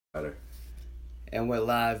Better. And we're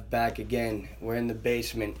live back again. We're in the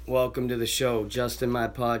basement. Welcome to the show, Justin My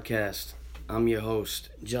Podcast. I'm your host,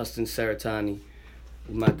 Justin Saratani,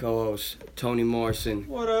 with my co-host, Tony Morrison.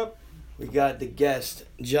 What up? We got the guest,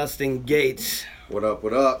 Justin Gates. What up?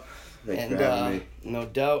 What up? Thanks for having me. No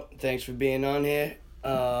doubt, thanks for being on here.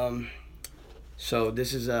 So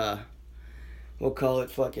this is, we'll call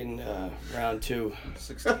it fucking round 2.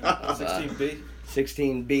 16B.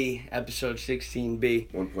 16B, episode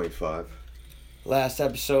 16B. 1.5. Last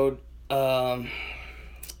episode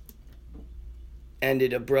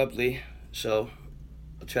ended abruptly, so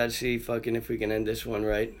I'll try to see fucking if we can end this one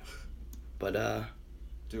right. But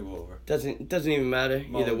Do over. doesn't even matter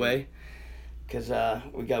Mulligan. either way, cause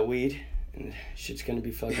we got weed and shit's gonna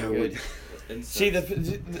be fucking good. See,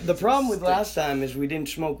 the problem with last time is we didn't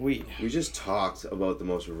smoke weed. We just talked about the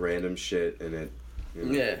most random shit and it. You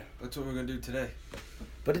know, Yeah, That's what we're gonna do today.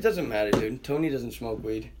 but it doesn't matter, dude. Tony doesn't smoke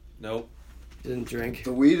weed. Nope. Doesn't drink.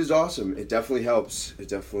 The weed is awesome. It definitely helps. It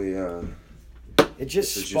definitely It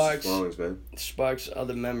just it's sparks lungs, man. sparks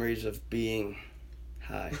other memories of being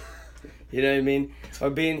high. You know what I mean? Or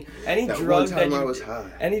being any That drug one time that I you was high.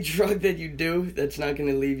 any drug that you do that's not going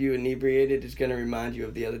to leave you inebriated is going to remind you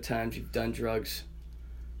of the other times you've done drugs.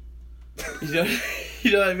 You know,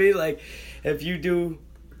 you know what I mean? Like, if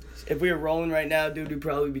we were rolling right now, dude, we'd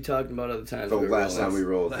probably be talking about other times. The we were last rolling, time we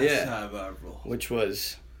rolled. Last Yeah. time I rolled. which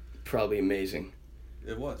was probably amazing.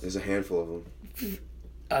 It was. There's a handful of them.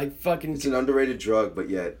 I fucking It's an underrated drug, but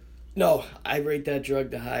yet no. I rate that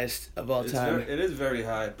drug the highest of all time. It is very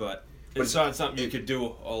high, but But it's not something you could do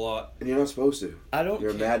a lot. and you're not supposed to. I don't.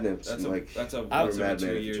 You're a madman. That's like a you're once a every madman 2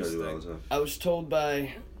 if you try years to do it all thing. the time. I was told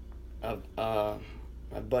by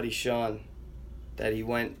my buddy Sean that he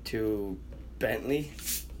went to Bentley.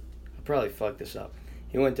 I'll probably fuck this up.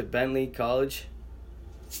 He went to Bentley College,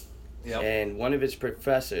 Yep. and one of his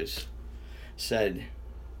professors said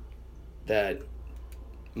that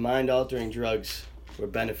mind-altering drugs were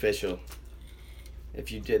beneficial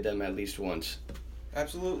if you did them at least once.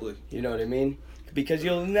 Absolutely. You know what I mean? Because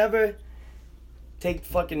you'll never take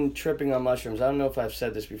fucking tripping on mushrooms. I don't know if I've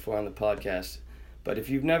said this before on the podcast, but if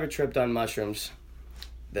you've never tripped on mushrooms,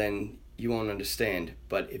 then you won't understand.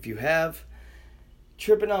 But if you have,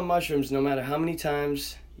 tripping on mushrooms, no matter how many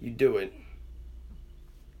times you do it,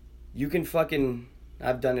 you can fucking...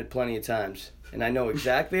 I've done it plenty of times, and I know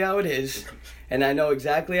exactly how it is, and I know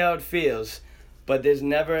exactly how it feels, but there's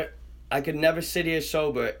never... I could never sit here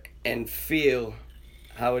sober and feel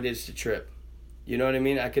how it is to trip. You know what I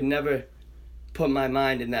mean? I could never put my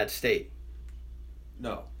mind in that state.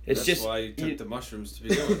 No. It's That's just- why you took you- the mushrooms to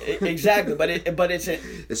begin with. Exactly, but it's a,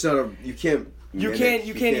 It's not a. You can't. you mimic-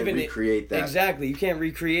 can't even recreate that. Exactly, you can't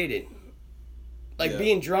recreate it. Like Yeah.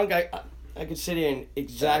 being drunk, I could sit here and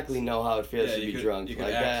exactly know how it feels Yeah, to you be could, drunk. You can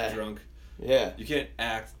like act drunk. Yeah, You can't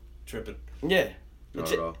act tripping. yeah. Not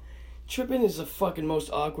It's at all. Tripping is the fucking most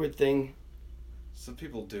awkward thing. Some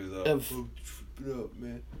people do though. Of Trip it up,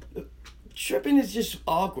 man. tripping is just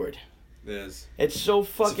awkward. There's. It's so It's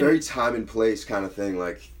a fucking. very time and place kind of thing.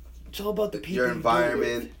 Like It's all about the people. your you do it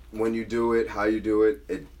environment, with. when you do it, how you do it,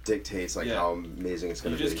 it dictates like Yeah. how amazing it's You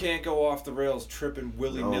gonna just be. can't go off the rails tripping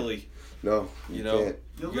willy nilly. No, You know. can't.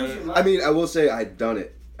 You gotta, I mean, I will say I've done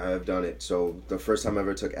it. I have done it. So the first time I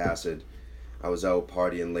ever took acid, I was out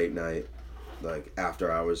partying late night, like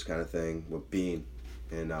after hours kind of thing with Bean,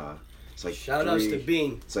 and it's like Shout outs to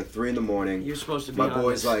Bean. It's like 3 a.m. You're supposed to be My on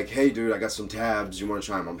boy's this. like, "Hey, dude, I got some tabs. You want to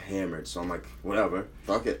try them?" I'm hammered, so I'm like, "Whatever,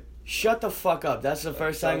 fuck it." Shut the fuck up. That's the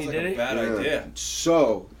first time sounds you like did a it? bad Yeah. idea.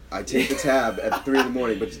 So I take the tab at 3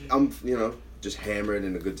 a.m, but I'm, just hammered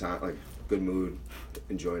in a good time, like good mood,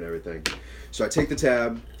 enjoying everything. So I take the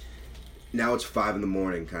tab. Now it's 5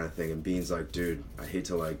 a.m. kind of thing, and Bean's like, "Dude, I hate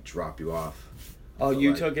to like drop you off." Oh, But,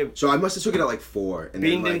 you like- took it. So I must have took it at like 4. And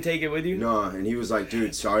Bean then, didn't take it with you? No, and he was like,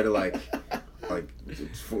 "Dude, sorry to like, you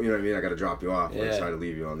know what I mean? I got to drop you off. Like, Yeah. sorry to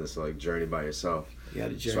leave you on this like journey by yourself." You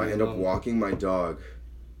had a So I journey end up alone. walking my dog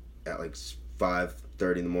at like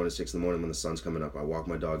 5:30 in the morning, 6 in the morning when the sun's coming up. I walk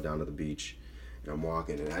my dog down to the beach, and I'm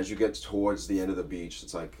walking. And as you get towards the end of the beach,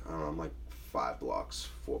 it's like, I don't know, I'm like 4 blocks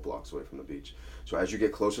away from the beach. So as you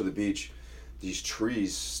get closer to the beach, these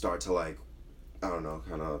trees start to like, I don't know,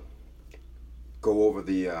 kind of go over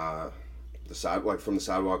the side, like from the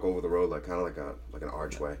sidewalk over the road, like kind of like an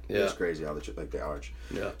archway. Yeah. It's crazy how they arch.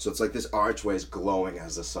 Yeah. So it's like this archway is glowing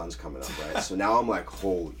as the sun's coming up, right? So now I'm like,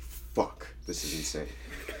 holy fuck, this is insane.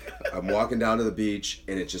 I'm walking down to the beach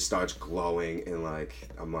and it just starts glowing and like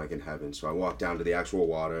I'm like in heaven. So I walk down to the actual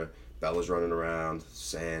water. Bella's running around,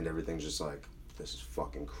 sand, everything's just like, this is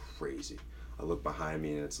fucking crazy. I look behind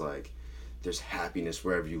me and it's like there's happiness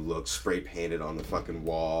wherever you look, spray painted on the fucking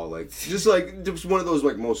wall, like just like it was one of those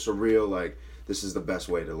like most surreal, like this is the best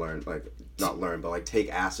way to learn, like not learn, but like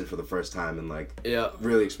take acid for the first time and like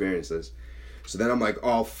really experience this. So then I'm like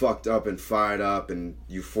all fucked up and fired up and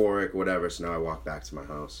euphoric, whatever. So now I walk back to my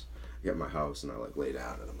house, I get my house, and I like lay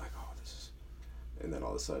down and I'm like, oh, this is, and then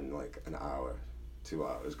all of a sudden like an hour, 2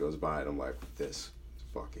 hours goes by and I'm like, this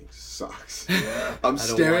fucking sucks. Yeah. I'm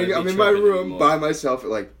in my room by myself at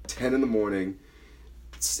like 10 in the morning.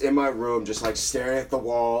 In my room, just like staring at the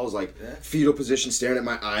walls, like fetal position, staring at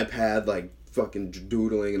my iPad, like fucking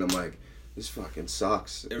doodling, and I'm like, this fucking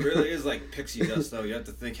sucks. It really is like pixie dust, though. You have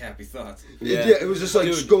to think happy thoughts. Yeah, it was just like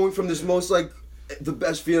just going from this most like the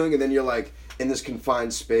best feeling, and then you're like in this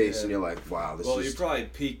confined space, and you're like, wow, this is. Well, you probably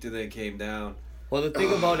peaked and then came down. Well, the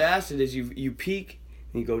thing about acid is you peak.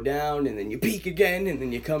 And you go down, and then you peak again, and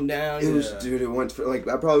then you come down. It was, dude, it went for, like,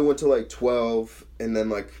 I probably went to, like, 12, and then,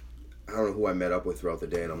 like, I don't know who I met up with throughout the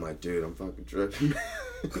day, and I'm like, dude, I'm fucking tripping.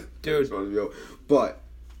 Dude. But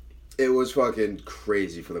it was fucking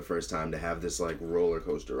crazy for the first time to have this, like, roller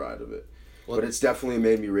coaster ride of it. Well, but it's definitely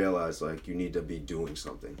made me realize, like, you need to be doing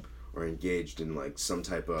something. Or engaged in like some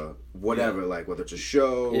type of whatever, like whether it's a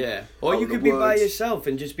show. Yeah. Or you could be by yourself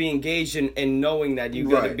and just be engaged in knowing that you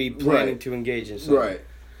gotta be planning to engage in something. Right.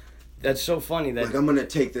 That's so funny that like I'm gonna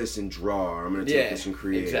take this and draw, or I'm gonna take this and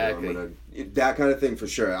create. Exactly. I'm gonna that kind of thing for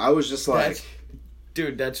sure. I was just like,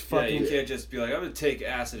 that's fucking. Yeah, you can't just be like, I'm gonna take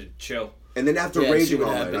acid and chill. And then after raging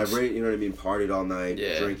all night, you know what I mean, partied all night,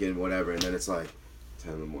 drinking, whatever, and then it's like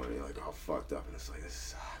 10 in the morning, you're like all fucked up, and it's like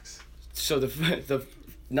this sucks. So the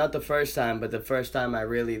not the first time, but the first time I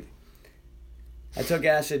took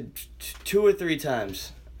acid 2 or 3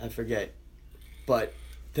 times. I forget. But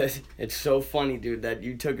it's so funny, dude, that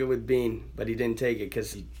you took it with Bean, but he didn't take it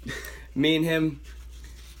because me and him,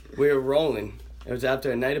 we were rolling. It was after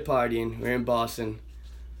a night of partying. We were in Boston.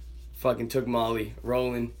 Fucking took Molly,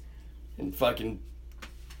 rolling, and fucking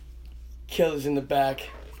Killer's in the back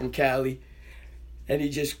from Cali. And he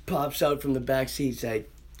just pops out from the back seat. He's like,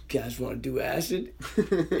 guys want to do acid?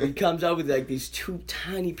 He comes out with like these 2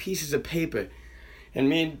 tiny pieces of paper, and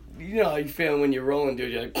me, you know how you feel when you're rolling,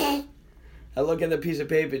 dude. You're like, I look at the piece of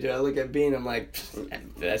paper, dude. I look at Bean. I'm like,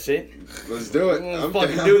 that's it. Let's do it. Let's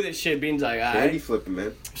fucking do this shit. Bean's like, all right. Candy flipping,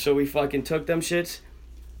 man. So we fucking took them shits.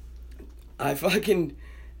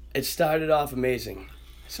 It started off amazing.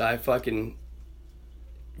 So it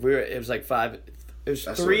was like 5. It was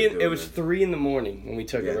That's 3. It was 3 in the morning when we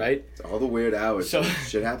took it, right? It's all the weird hours. So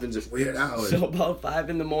shit happens at weird hours. So about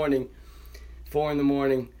 5 in the morning, 4 in the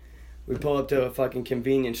morning, we pull up to a fucking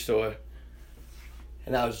convenience store,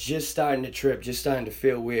 and I was just starting to trip, just starting to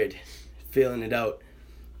feel weird, feeling it out.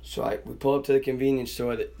 So we pull up to the convenience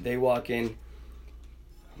store. They walk in.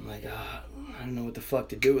 I'm like, I don't know what the fuck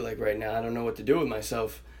to do like right now. I don't know what to do with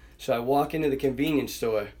myself. So I walk into the convenience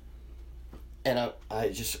store, and I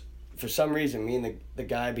just. For some reason, me and the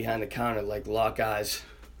guy behind the counter, like, lock eyes.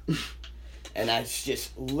 And I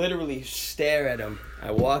just literally stare at him. I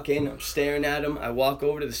walk in, I'm staring at him. I walk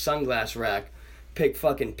over to the sunglass rack, pick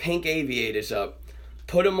fucking pink aviators up,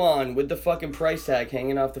 put them on with the fucking price tag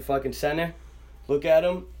hanging off the fucking center, look at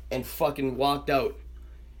him, and fucking walked out.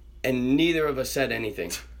 And neither of us said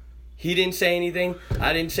anything. He didn't say anything.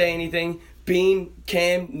 I didn't say anything. Bean,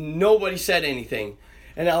 Cam, nobody said anything.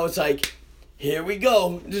 And I was like... Here we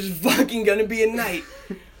go. This is fucking gonna be a night.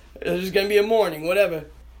 This is gonna be a morning, whatever.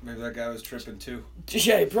 Maybe that guy was tripping too.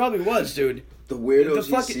 Yeah, he probably was, dude. The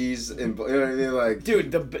weirdos he sees, and you know what I mean, like.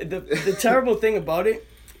 Dude, the terrible thing about it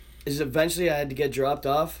is eventually I had to get dropped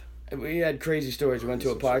off. We had crazy stories. We went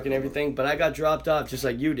to a park and everything, but I got dropped off just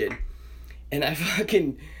like you did, and I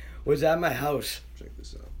fucking was at my house. Check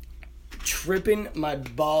this out. Tripping my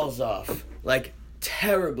balls off, like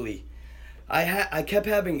terribly. I kept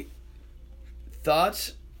having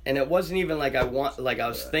thoughts, and it wasn't even like I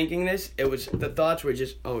was thinking this. It was the thoughts were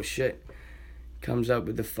just, oh shit, comes up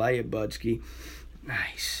with the fire, Budsky.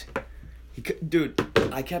 Nice, dude.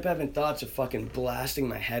 I kept having thoughts of fucking blasting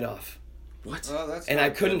my head off. What? Oh, that's and I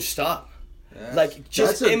couldn't stop. Yes. Like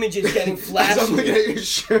just images getting flashed. I'm looking at your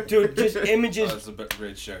shirt, dude. Just images. Oh, that's a bit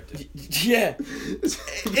red shirt, dude. Yeah,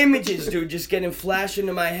 images, dude, just getting flashed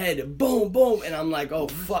into my head. Boom, boom, and I'm like, oh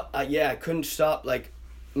fuck, yeah. I couldn't stop like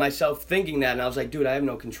myself thinking that, and I was like, dude, I have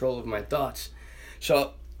no control of my thoughts.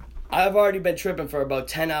 So I've already been tripping for about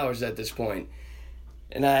 10 hours at this point,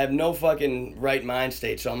 and I have no fucking right mind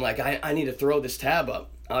state. So I'm like, I need to throw this tab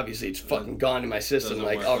up. Obviously, it's fucking gone in my system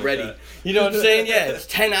like already. Like you know what I'm saying? Yeah, it's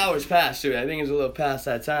 10 hours past, dude. I think it's a little past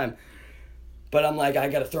that time. But I'm like, I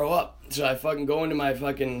gotta throw up. So I fucking go into my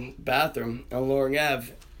fucking bathroom on Loring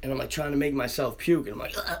Ave, and I'm like trying to make myself puke, and I'm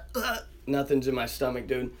like, nothing's in my stomach,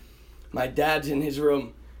 dude. My dad's in his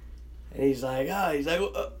room, and he's like,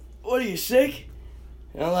 what are you, sick?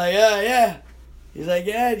 And I'm like, yeah. He's like,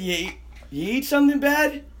 yeah, you eat something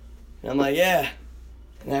bad? And I'm like, yeah.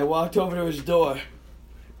 And I walked over to his door,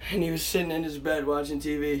 and he was sitting in his bed watching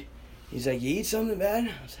TV. He's like, you eat something bad?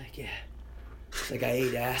 I was like, yeah. He's like, I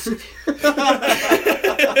ate acid.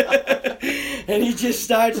 And he just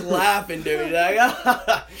starts laughing, dude. Like,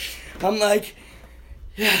 I'm like,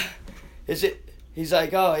 yeah. Is it? He's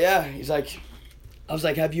like, oh, yeah. He's like, I was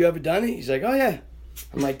like, have you ever done it? He's like, oh, yeah.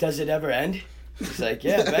 I'm like, does it ever end? He's like,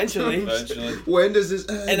 yeah, eventually. When does this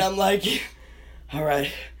end? And I'm like, all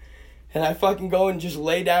right. And I fucking go and just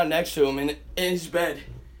lay down next to him in his bed.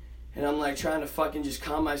 And I'm like trying to fucking just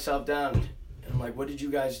calm myself down. And I'm like, what did you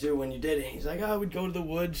guys do when you did it? He's like, I would go to the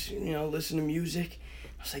woods, listen to music.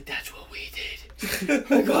 I was like, that's what we did.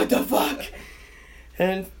 Like, what the fuck?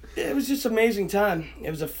 And it was just amazing time. It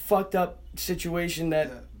was a fucked up situation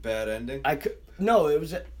that... Bad ending? No, it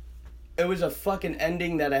was a fucking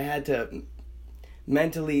ending that I had to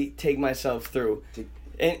mentally take myself through.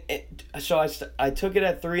 So I took it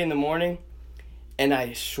at 3 a.m, and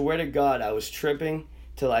I swear to God I was tripping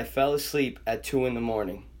till I fell asleep at 2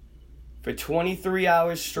 a.m. For 23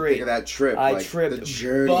 hours straight. Think of that trip. I tripped the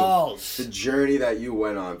journey, balls. The journey that you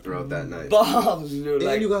went on throughout that night. Balls, dude.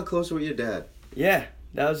 And you got closer with your dad. Yeah,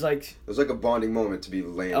 that was like... It was like a bonding moment to be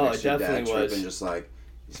laying next to your dad tripping, just like,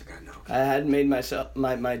 he's like, I know. I hadn't made my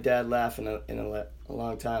dad laugh in a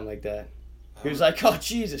long time like that. He was like, oh,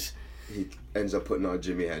 Jesus. He ends up putting on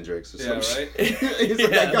Jimi Hendrix or something. Yeah, right? He's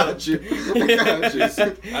like, I got you. I got you.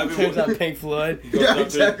 Turns on Pink Floyd.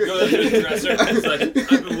 Goes up to his dresser. It's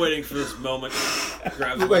like, I've been waiting for this moment.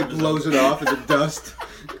 Grabs He like blows it off into dust.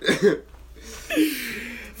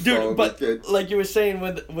 Dude, but like you were saying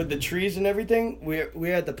with the trees and everything,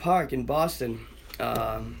 we're at the park in Boston.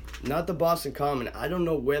 Not the Boston Common. I don't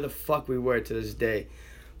know where the fuck we were to this day.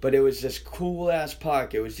 But it was this cool ass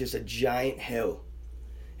park. It was just a giant hill.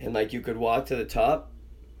 And like you could walk to the top.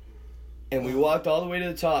 And we walked all the way to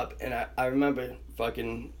the top. And I remember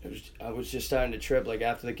I was just starting to trip like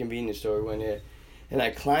after the convenience store we went here. And I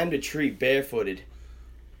climbed a tree barefooted.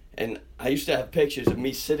 And I used to have pictures of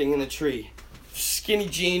me sitting in a tree. Skinny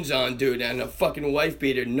jeans on, dude, and a fucking wife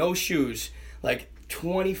beater, no shoes, like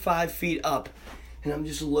 25 feet up. And I'm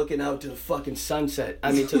just looking out to the fucking sunset.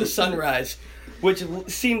 I mean, to the sunrise, which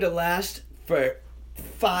seemed to last for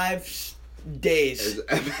 5 days. As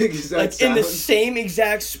epic as that like sounds. in the same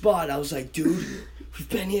exact spot. I was like, dude, we've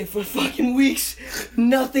been here for fucking weeks.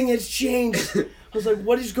 Nothing has changed. I was like,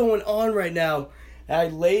 what is going on right now? And I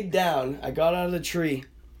laid down. I got out of the tree.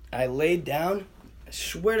 I laid down. I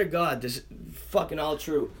swear to God, this is fucking all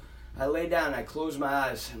true. I lay down, I close my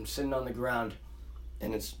eyes, I'm sitting on the ground,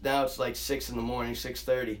 and it's like 6 a.m,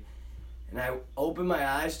 6:30, and I open my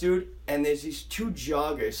eyes, dude, and there's these 2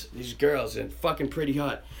 joggers, these girls, and fucking pretty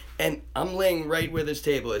hot, and I'm laying right where this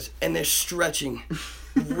table is, and they're stretching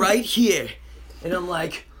right here, and I'm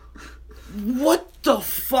like, what the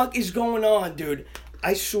fuck is going on, dude?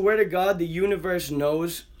 I swear to God, the universe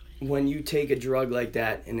knows when you take a drug like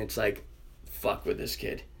that, and it's like, fuck with this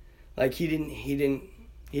kid. Like he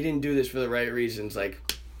didn't do this for the right reasons. Like,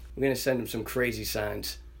 we're gonna send him some crazy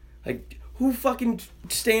signs. Like, who fucking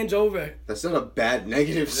stands over? That's not a bad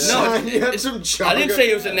negative sign. You had some I didn't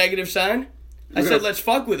say it was a negative sign. I said let's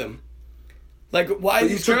fuck with him. Like, why?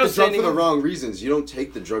 But you took the drug for the wrong reasons. You don't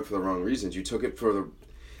take the drug for the wrong reasons. You took it for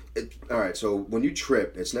the. All right. So when you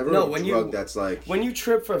trip, it's never a drug that's like. When you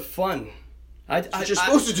trip for fun. That's what you're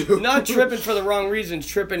supposed to do. Not tripping for the wrong reasons,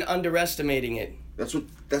 tripping underestimating it.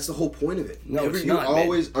 That's the whole point of it. No, it's you not.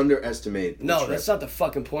 Always underestimate. No, that's not the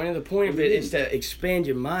fucking point of it. The point of it is to expand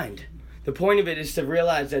your mind. The point of it is to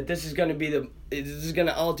realize that this is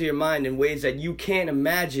gonna alter your mind in ways that you can't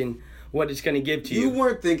imagine what it's gonna give to you. You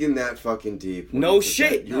weren't thinking that fucking deep. No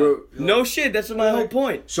shit. No shit. That's my whole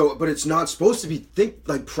point. So, but it's not supposed to be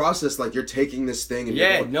processed like you're taking this thing and yeah,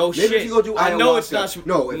 you're going, no maybe shit. If you go do ayahuasca, I know it's not.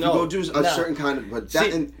 No, if you go do a certain kind of, but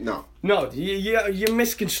that See, no. No, you're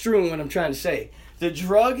misconstruing what I'm trying to say. The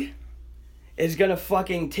drug is gonna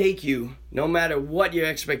fucking take you no matter what your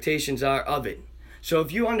expectations are of it. So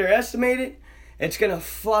if you underestimate it, it's gonna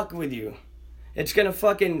fuck with you. It's gonna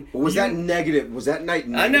fucking. Was that negative? Was that night?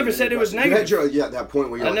 I never said it was negative. You had that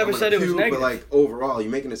point where you're I never said it was negative. But like overall,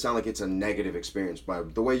 you're making it sound like it's a negative experience by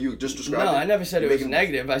the way you just described it. No, I never said it was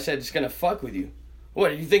negative. I said it's gonna fuck with you.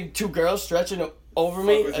 What, you think 2 girls stretching over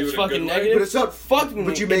me? It's fucking negative. But it's not fucking.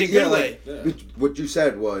 But you make it what you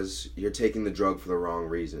said was you're taking the drug for the wrong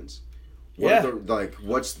reasons.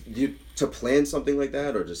 To plan something like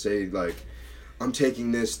that, or to say like, I'm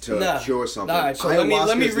taking this to cure something. All right, so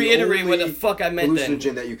let me reiterate what the fuck I meant then.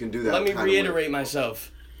 Hallucinogen that you can do that. Let me reiterate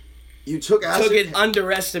myself. You took acid. Took it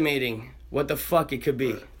underestimating what the fuck it could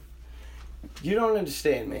be. You don't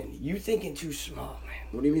understand, man. You thinking too small, man.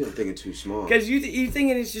 What do you mean I'm thinking too small? Because you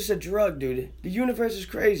thinking it's just a drug, dude. The universe is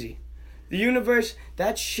crazy. The universe,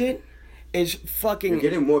 that shit is fucking... You're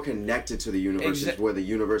getting more connected to the universe where the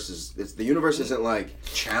universe is... the universe isn't, like,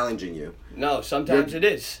 challenging you. No, sometimes it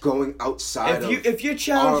is. Going outside If you're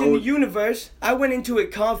challenging the universe, I went into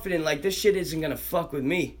it confident, like, this shit isn't gonna fuck with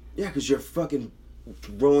me. Yeah, because you're fucking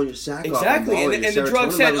rolling your sack off. Exactly, and the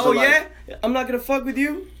drug said, oh yeah? I'm not gonna fuck with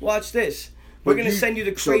you? Watch this. We're going to send you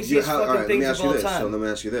the craziest fucking things of all time. So let me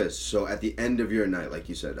ask you this. So at the end of your night, like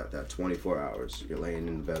you said, that 24 hours, you're laying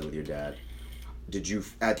in bed with your dad. Did you,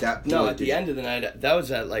 at that point... No, at the end of the night, that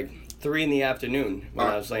was at like 3 in the afternoon when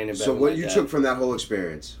I was laying in bed with my dad. So what you took from that whole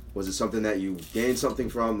experience, was it something that you gained something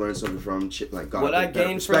from, learned something from, like got what I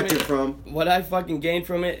gained from it, from? What I fucking gained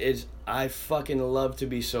from it is I fucking love to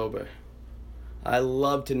be sober. I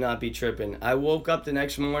love to not be tripping. I woke up the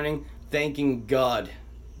next morning thanking God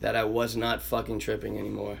that I was not fucking tripping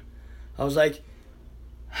anymore. I was like,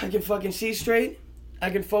 I can fucking see straight. I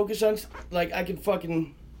can focus on, like, I can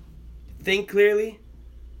fucking think clearly.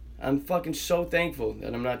 I'm fucking so thankful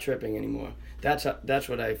that I'm not tripping anymore. That's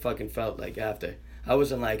what I fucking felt like after. I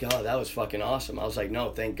wasn't like, oh, that was fucking awesome. I was like, no,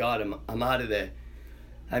 thank God, I'm out of there.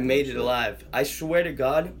 I made it alive. I swear to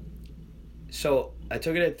God. So I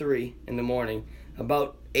took it at 3 in the morning.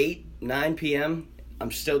 About 9 p.m.,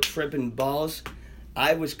 I'm still tripping balls.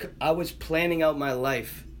 I was planning out my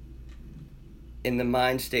life in the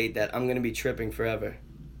mind state that I'm gonna be tripping forever.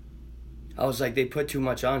 I was like, they put too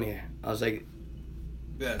much on here. I was like,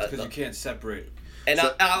 yeah, it's because you can't separate it. And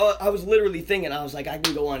so, I was literally thinking, I was like, I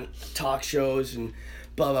can go on talk shows and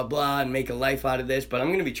blah blah blah and make a life out of this, but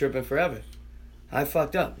I'm gonna be tripping forever. I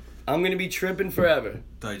fucked up. I'm gonna be tripping forever.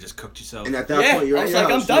 Thought you just cooked yourself. And at that point, you're at your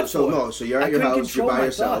house. I'm done so you're at your house. You're by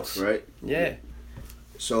yourself, right? Yeah.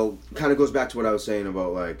 So, kind of goes back to what I was saying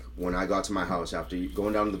about, like, when I got to my house after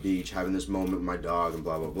going down to the beach, having this moment with my dog and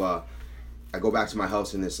blah, blah, blah. I go back to my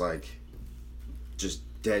house in this, like, just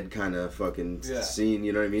dead kind of fucking scene,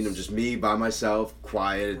 you know what I mean? I'm just me by myself,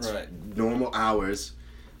 quiet, it's normal hours.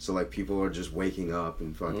 So, like, people are just waking up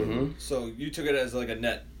and fucking... Mm-hmm. So, you took it as, like, a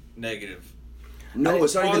net negative. No,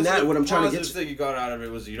 it's not even that. What I'm trying to get to... The thing you got out of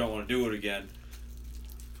it was you don't want to do it again.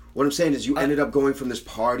 What I'm saying is you ended up going from this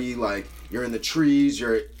party, like, you're in the trees,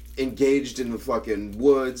 you're engaged in the fucking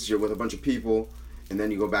woods, you're with a bunch of people, and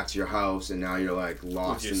then you go back to your house, and now you're, like,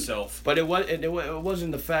 lost. With yourself. But it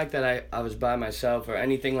wasn't the fact that I was by myself or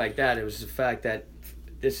anything like that. It was the fact that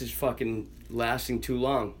this is fucking lasting too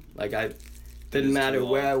long. Like, didn't matter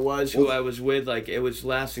where I was, who I was with, like, it was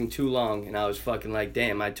lasting too long, and I was fucking like,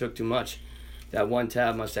 damn, I took too much. That one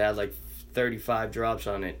tab must have had, like, 35 drops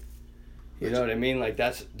on it. You know what I mean? Like,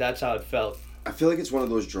 that's how it felt. I feel like it's one of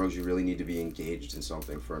those drugs you really need to be engaged in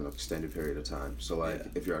something for an extended period of time. So, like,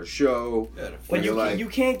 if you're at a show, but you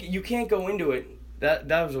can't go into it. That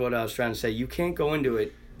was what I was trying to say. You can't go into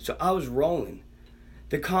it. So I was rolling.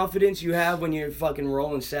 The confidence you have when you're fucking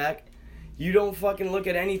rolling sack, you don't fucking look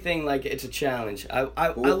at anything like it's a challenge. I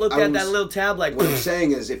looked at that little tab like... What I'm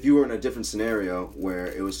saying is, if you were in a different scenario where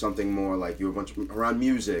it was something more like you were around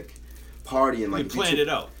music, partying, like... You planned it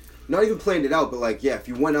out. Not even planned it out, but, like, yeah, if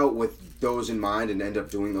you went out with those in mind and end up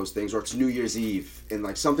doing those things, or it's New Year's Eve, and,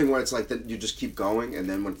 like, something where it's like that you just keep going, and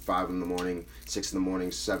then when 5 in the morning, 6 in the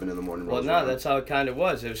morning, 7 in the morning... Well, no, that's how it kind of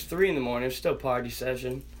was. It was 3 in the morning, it was still party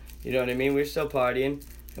session. You know what I mean? We were still partying.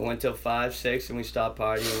 It went till 5, 6, and we stopped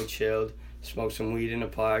partying, we chilled, smoked some weed in the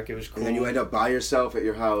park, it was cool. And then you end up by yourself at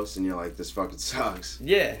your house, and you're like, this fucking sucks.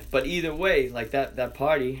 Yeah, but either way, like, that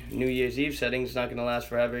party, New Year's Eve setting, is not going to last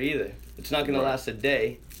forever either. It's not going to last a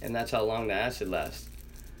day, and that's how long the acid lasts.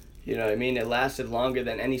 You know what I mean? It lasted longer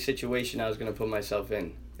than any situation I was going to put myself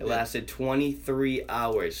in. It lasted 23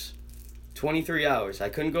 hours. 23 hours. I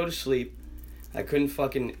couldn't go to sleep. I couldn't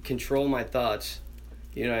fucking control my thoughts.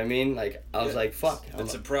 You know what I mean? Like, I was like, fuck. It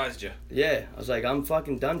surprised you. Yeah. I was like, I'm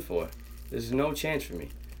fucking done for. There's no chance for me.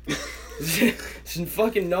 There's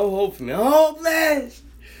fucking no hope for me. Hopeless!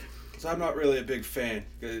 So I'm not really a big fan.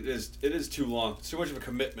 It is too long. It's too much of a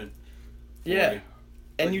commitment. Yeah.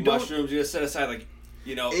 And like you don't... mushrooms, you just set aside, like,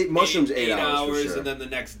 you know, mushrooms 8 hours for sure. and then the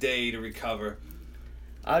next day to recover.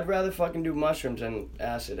 I'd rather fucking do mushrooms than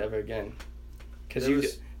acid ever again.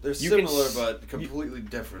 Because they're similar but completely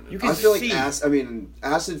different. I feel like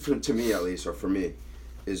acid to me at least, or for me,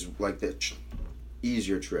 is like the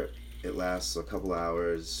easier trip. It lasts a couple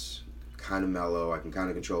hours, kind of mellow. I can kind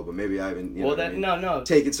of control, but maybe I haven't.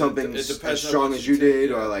 Taken something as strong as you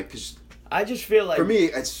did, or like. Cause I just feel like For me,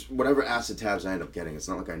 it's whatever acid tabs I end up getting. It's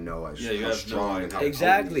not like I know you how have strong no and how idea.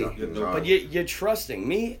 Exactly. potent these things are. But you're trusting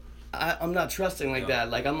me. I'm not trusting like No. that.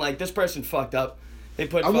 Like I'm like this person fucked up. They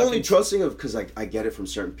put. I'm fucking, only trusting of because like I get it from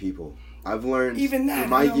certain people. I've learned Even that, in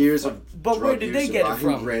my I don't years fu- of but where drug did they use, get it I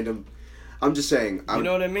think from? Random. I'm just saying. You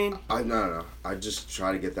know what I mean? No. I just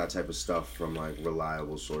try to get that type of stuff from like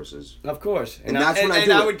reliable sources. Of course. And that's when I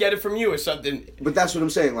do I it. would get it from you or something. But that's what I'm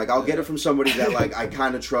saying. Like I'll get it from somebody that like I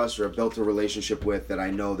kind of trust or have built a relationship with that I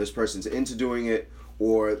know this person's into doing it,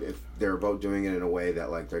 or if they're about doing it in a way that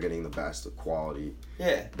like they're getting the best of quality.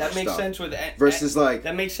 Yeah, that makes Stuff. sense with Versus like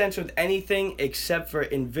that makes sense with anything except for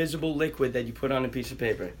invisible liquid that you put on a piece of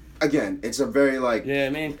paper. again, it's a very like Yeah, I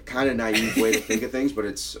mean, kind of naive way to think of things, but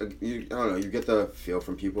it's I don't know. You get the feel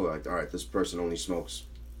from people like, all right, this person only smokes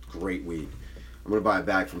great weed. I'm gonna buy a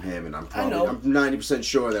bag from him, and I'm know. 90%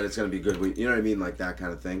 sure that it's gonna be good weed. You know what I mean, like that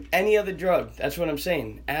kind of thing. any other drug. That's what I'm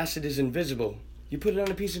saying. Acid is invisible. You put it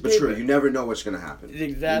on a piece of But paper. true, you never know what's gonna happen. That's you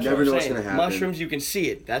what never I'm know what's saying. gonna happen. Mushrooms, you can see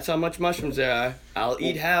it. That's how much mushrooms there are. I'll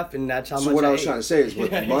eat half, and that's how So much. what I I was ate. trying to say is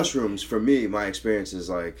with Yeah. mushrooms, for me, my experience is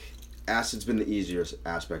like acid's been the easier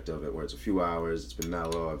aspect of it, where it's a few hours, it's been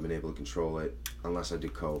mellow, I've been able to control it, unless I do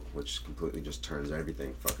coke, which completely just turns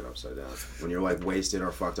everything fucking upside down. When you're like wasted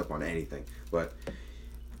or fucked up on anything. But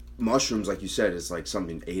mushrooms, like you said, is like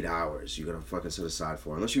something 8 hours you gotta fucking set aside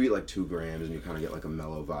for. Unless you eat like 2 grams and you kind of get like a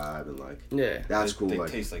mellow vibe and like Yeah. that's They- cool. They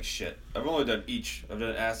like taste like shit. I've only done each. I've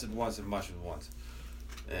done acid once and mushroom once,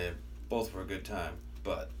 and both were a good time.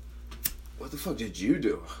 But what the fuck did you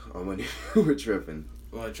do when you were tripping?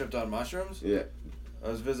 when I tripped on mushrooms, Yeah. I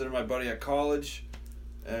was visiting my buddy at college,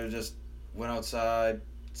 and I just went outside,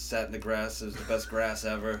 sat in the grass. It was the best grass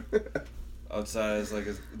ever. Outside is like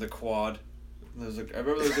the quad. I remember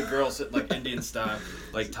there was a girl sitting like Indian style,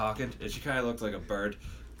 like talking, and she kind of looked like a bird.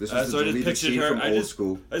 This was So the I just deleted pictured scene her. from I old just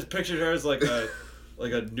school. pictured her as like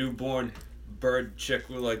a newborn bird chick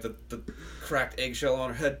with like the cracked eggshell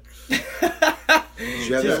on her head. Did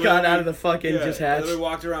you have Just that? got out of the fucking just And hatched. then we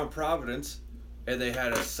walked around Providence, and they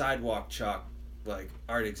had a sidewalk chalk like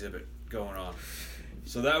art exhibit going on.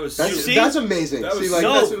 So that was That's, See? that's amazing. That was See, like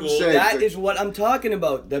so that's what I'm cool. saying. That is what I'm talking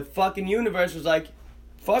about. The fucking universe was like,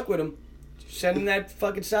 fuck with him. Send him that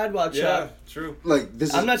fucking sidewalk yeah, shot. true. like this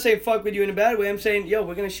is. I'm not saying fuck with you in a bad way. I'm saying, yo,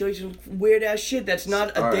 we're gonna show you some weird ass shit that's not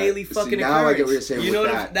a All right. daily See, fucking now I occurrence. get what you're saying You with know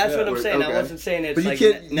what that. that's what I'm We're- saying. I okay. wasn't saying it's But you like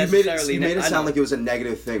can't. You made it. necessarily. You made it I sound know. like it was a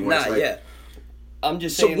negative thing. Where Nah, it's like, yeah. I'm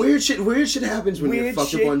just So saying. weird shit happens when you're weird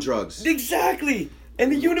fucked shit- up on drugs. Exactly.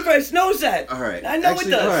 And the universe knows that. All right. I know Actually,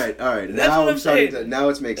 it does. All right. That's Now what I'm starting saying. to. Now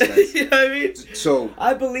it makes sense. You know what I mean? So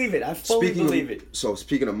I believe it. I fully speaking believe of, it. So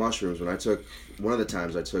speaking of mushrooms, when I took one of the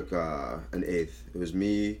times I took an eighth. It was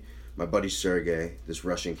me, my buddy Sergey, this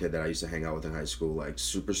Russian kid that I used to hang out with in high school, like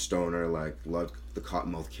super stoner, like loved the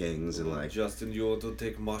Cottonmouth Kings and like. Justin, you want to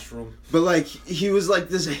take mushroom? But like he was like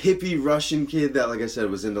this hippie Russian kid that, like I said,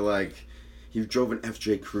 was into like he drove an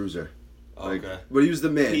FJ Cruiser. Like, Okay. but he was the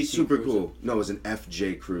man. PT Super Cruiser. cool. No, it was an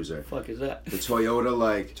FJ Cruiser. Fuck is that? The Toyota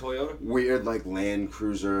like Toyota? weird like Land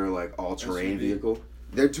Cruiser like all terrain SUV. vehicle.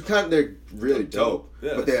 They're really They're dope. dope,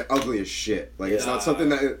 Yeah. but they're ugly as shit. Like it's Nah, not something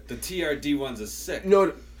that The TRD ones is sick.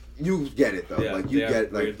 no, you get it though. Yeah, like you they get have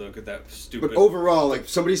it, like. weird look at that stupid. But overall, like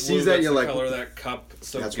somebody sees that, that's you're the like, color of that cup.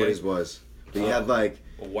 So that's gay. what his was. But he Oh. had like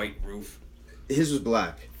A white roof. his was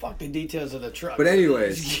black. Fuck the details of the truck. But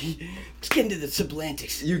anyways. Let's get into the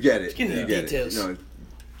sublantics. You get it. get into You the get details. it. No.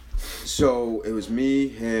 So it was me,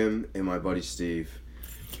 him, and my buddy Steve.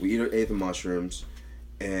 We ate the mushrooms,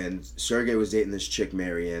 and Sergey was dating this chick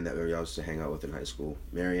Marianne that we used to hang out with in high school.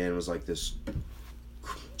 Marianne was like this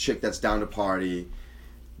chick that's down to party,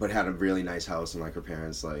 but had a really nice house and like her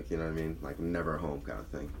parents, like, you know what I mean, like never home kind of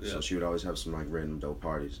thing. Yeah. So she would always have some like random dope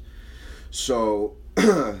parties. So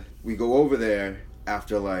we go over there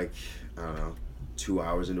after like I don't know 2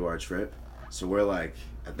 hours into our trip. So we're like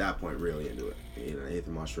at that point really into it. You know, I ate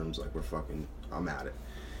the mushrooms, like we're fucking. I'm at it.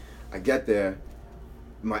 I get there.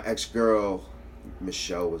 My ex-girl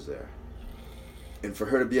Michelle was there, and for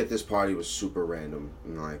her to be at this party was super random.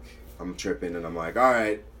 And like I'm tripping, and I'm like, all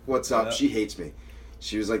right, what's up? Yeah. She hates me.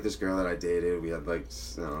 She was like this girl that I dated. We had like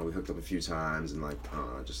I don't know, we hooked up a few times, and like I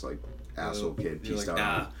don't know, just like asshole kid You're pieced like, out.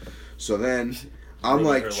 on nah. me. So then I'm Ruined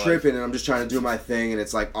like her life. tripping, and I'm just trying to do my thing, and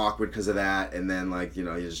it's like awkward because of that. And then like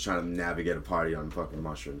you're just trying to navigate a party on fucking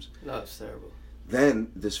mushrooms. No, it's terrible.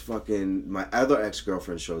 Then this fucking my other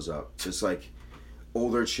ex-girlfriend shows up. This like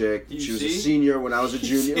older chick. You She was a see? senior when I was a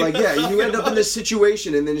junior. Like yeah, you end up in this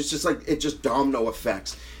situation, and then it's just like it just domino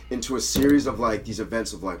effects into a series of like these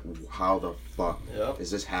events of like how the fuck Yep.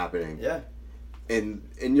 is this happening? Yeah. And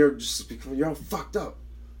you're all fucked up.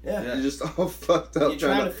 Yeah. Yeah. You're just all fucked up. You're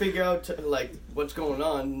trying to figure out like what's going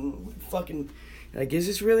on. Fucking, like, is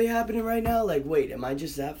this really happening right now? Like, wait, am I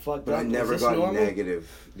just that fucked But up? I never is this got normal? negative.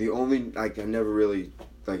 The only I never really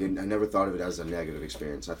I never thought of it as a negative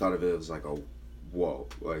experience. I thought of it as like a whoa,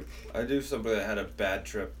 like I knew somebody that had a bad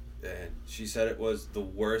trip, and she said it was the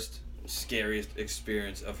worst, scariest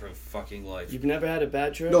experience of her fucking life. You've never had a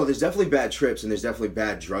bad trip? no. There's definitely bad trips and there's definitely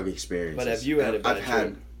bad drug experiences. But have you had a bad I've had.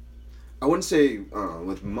 trip? I wouldn't say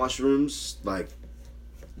with mushrooms like.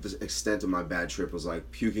 The extent of my bad trip was like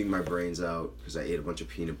puking my brains out because I ate a bunch of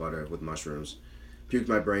peanut butter with mushrooms. Puked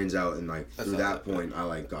my brains out and like That's through not that that point I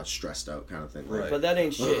like got stressed out kind of thing. Like, Right. But that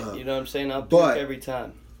ain't shit. You know what I'm saying? I'll But- puke every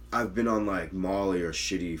time. I've been on like Molly or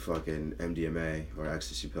shitty fucking MDMA or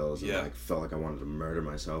ecstasy pills and Yeah. like felt like I wanted to murder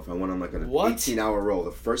myself. I went on like an What? 18-hour roll.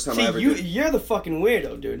 The first time I See, ever did. you're the fucking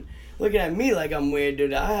weirdo, dude. Looking at me like I'm weird,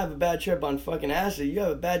 dude. I have a bad trip on fucking acid. You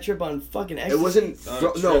have a bad trip on fucking ecstasy. It wasn't. Not a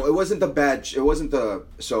trip. No, it wasn't the bad. It wasn't the.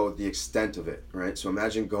 So the extent of it, right? So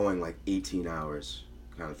imagine going like 18 hours,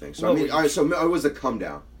 kind of thing. So What I mean, were you- all right. So it was the come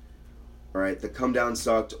down. All right, the come down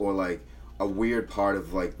sucked, or like a weird part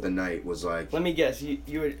of like the night was like. Let me guess.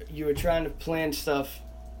 You were trying to plan stuff,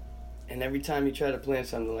 and every time you try to plan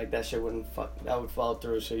something like that, shit wouldn't that would fall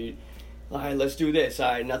through. So you, all right, let's do this. All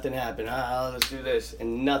right, nothing happened. Let's do this,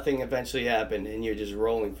 and nothing eventually happened, and you're just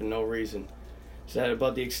rolling for no reason. Is that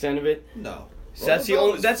about the extent of it? No. So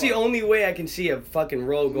that's the only way I can see a fucking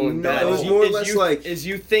roll going No, bad. it was is more or is less like- is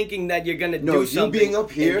you thinking that you're gonna No, do you something. being up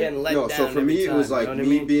here. and getting let No, down so for every me it was time, like you know what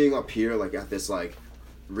me I mean? being up here, like at this like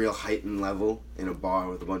real heightened level in a bar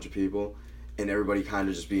with a bunch of people, and everybody kind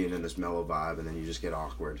of just being in this mellow vibe, and then you just get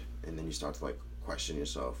awkward, and then you start to like question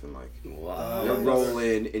yourself and like. Wow. You're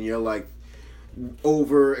rolling and you're like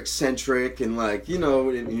over eccentric and like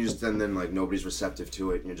and you just and then like nobody's receptive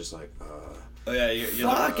to it and you're just like Oh yeah, you're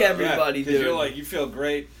Fuck like, everybody, yeah, 'cause dude. You're like, you feel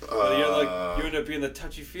great, but you're like, you end up being the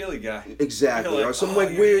touchy-feely guy. exactly You're or like, some oh,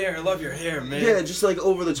 like your weird hair, I love your hair, man. yeah just like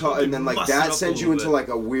over the top and then like Must it that up a sends you little into bit. like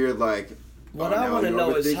a weird like What oh, I now want to you're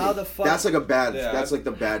know is overthinking. how the fuck. That's like a bad Yeah, that's like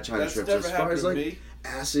the bad China that's trips never as far happened as to like me.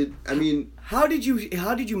 acid I mean How did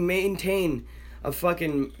you maintain a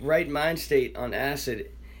fucking right mind state on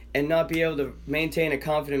acid, and not be able to maintain a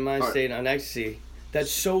confident mind Alright. state on ecstasy?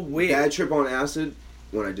 That's so weird. bad trip on acid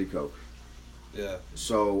when I did coke. Yeah.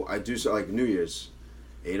 So I do so like New Year's,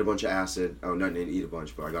 ate a bunch of acid. Oh, no, I didn't eat a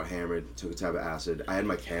bunch, but I got hammered. Took a tab of acid. I had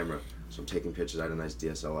my camera, so I'm taking pictures. I had a nice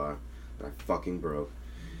DSLR that I fucking broke.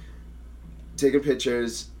 Taking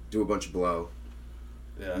pictures, do a bunch of blow.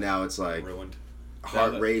 Yeah. Now it's like Ruined. heart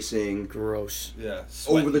Now that- Mm. racing, Gross. Yeah.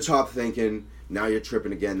 over the top thinking. Now you're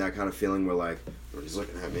tripping again. That kind of feeling where like everybody's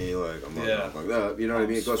looking at me like I'm Yeah. not like that. You know what I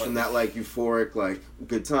mean? It goes from that like euphoric like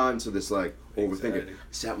good time to this like overthinking. Anxiety. I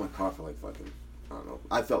sat in my car for like fucking I don't know.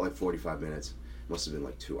 I felt like 45 minutes. Must have been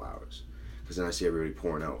like 2 hours. Because then I see everybody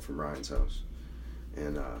pouring out from Ryan's house.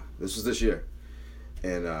 And this was this year.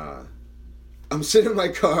 And I'm sitting in my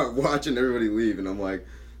car watching everybody leave. And I'm like,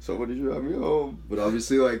 so what did you drive me home? But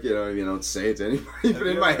obviously, like, you know what I mean? I don't say it to anybody. But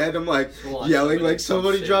in you my ever- head, I'm like Watch yelling, somebody like,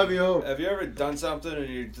 somebody come drive save me home. Have you ever done something and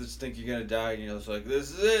you just think you're gonna die and you're just like, this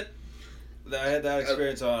is it? I had that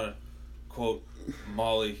experience on, quote,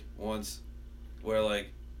 Molly once, where like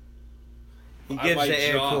He gives my the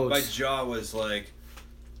air jaw, my quotes. jaw was like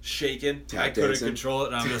shaking. Tap I couldn't dancing. control it,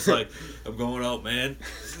 and I'm just like, I'm going out, man.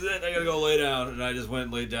 This is it. I gotta go lay down, and I just went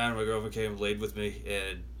and laid down. My girlfriend came and laid with me,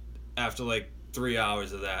 and after like 3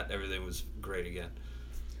 hours of that, everything was great again.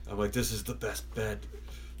 I'm like, this is the best bed.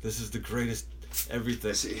 This is the greatest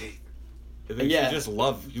everything. See, It makes Yeah. you just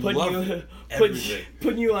love. You Putting love you, everything.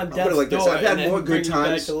 putting you on put death's it like this, door I've had and then more good bring you back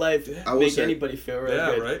times. to life. I will Make say- anybody feel real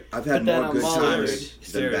Yeah, good. right. I've had Put that more on good Molly, times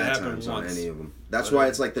dude. than It bad happened times on once. any of them. That's Whatever. why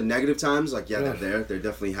it's like the negative times, like, yeah, they're there. They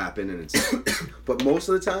definitely happen. And it's, but most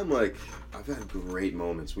of the time, like, I've had great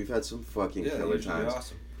moments. We've had some fucking Yeah, killer usually times.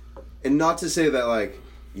 awesome. And not to say that, like,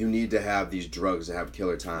 you need to have these drugs to have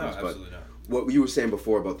killer No, times, but absolutely not. what you were saying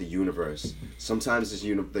before about the universe, sometimes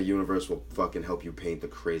the universe will fucking help you paint the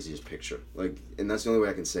craziest picture. Like, and that's the only way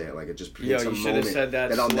I can say it. Like, it just Yo, creates a you should moment have said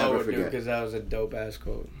that I'll never slower, dude, forget. because that was a dope ass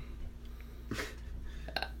quote.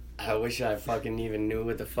 I wish I fucking even knew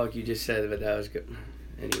what the fuck you just said, but that was good.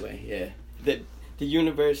 Anyway, yeah. The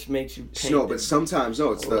universe makes you paint No, the- but sometimes,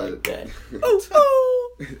 no, it's like the... that.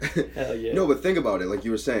 Ooh, Hell yeah. No, but think about it. Like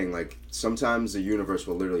you were saying, like sometimes the universe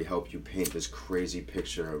will literally help you paint this crazy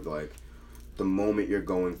picture of like the moment you're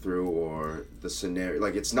going through or the scenario.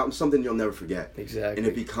 Like it's not something you'll never forget, Exactly. and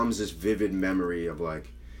it becomes this vivid memory of like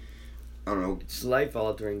I don't know. It's life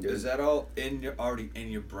altering, dude. Is that all already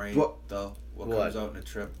in your brain What- though? What What? comes out in a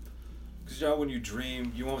trip? Because when you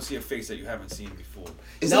dream, you won't see a face that you haven't seen before.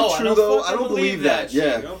 Is No, that I true don't though? fucking I don't believe that. shit.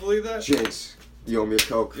 Yeah. You don't believe that? Jinx, you owe me a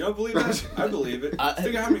Coke. You don't believe that? I believe it.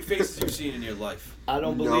 Think of how many faces you've seen in your life. I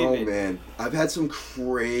don't believe No, it. man. I've had some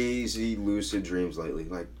crazy lucid dreams lately.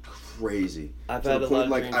 Like, crazy. I've To had the a point, lot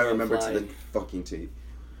of like, dreams I about remember to the flying. fucking T.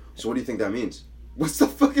 So what do you think that means? What the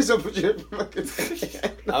fuck is up with your fucking...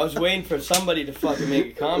 I was waiting for somebody to fucking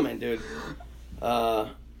make a comment, dude.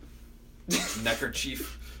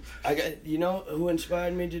 Neckerchief. I got. You know who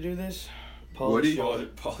inspired me to do this? Woody?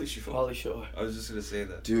 Pauly Shore. Pauly Shore. I was just gonna say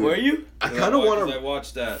that. Dude, Were you? I kind of want I to...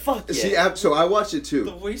 watched that. Fuck yeah. See, so I watched it too.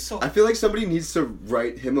 The way so. I feel like somebody needs to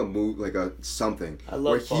write him a move, like a something, I love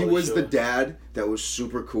where he Pauly was the Shore. dad that was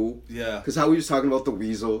super cool. Yeah. Because how he was talking about the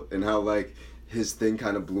weasel and how like his thing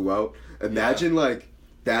kind of blew out. Imagine like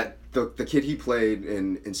that the kid he played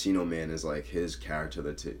in Encino Man is like his character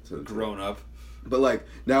to the Grown up. But like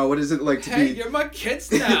now, what is it like to Hey, be? you're my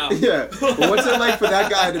kids now. Yeah. But what's it like for that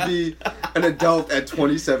guy to be an adult at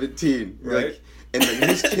 2017? Right. Like, and then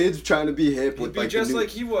his kids trying to be hip He'd with be like just the new, like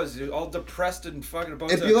he was, all depressed and fucking about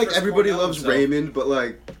it'd to be like Chris Everybody Cornell Loves himself. Raymond, but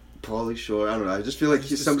like Pauly Shore. I don't know. I just feel like Just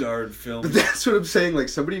he's a somebody. star in film. But that's what I'm saying. Like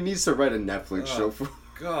somebody needs to write a Netflix Oh, show for.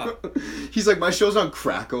 God. He's like, my show's on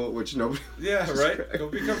Crackle, which nobody. Yeah, right? Go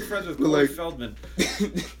become friends with But, Corey like- Feldman.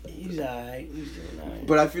 He's alright. He's doing alright.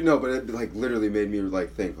 But I feel no, but it like literally made me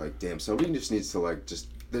like think like, damn, somebody just needs to like just.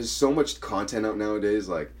 There's so much content out nowadays.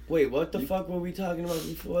 Like Wait, what the fuck were we talking about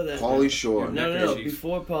before that? Pauly Shore. You're No, Neckerchief.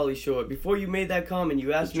 before Pauly Shore. Before you made that comment,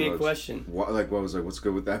 you asked me a drugs. question. What like what was like? What's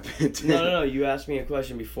good with that band? No, you asked me a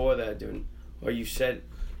question before that, dude. Or you said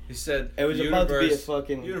He said it was the about to be a universe-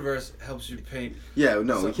 fucking. Universe helps you paint. Yeah, no, we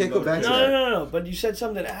Something can't go about back it. to No, that. no. But you said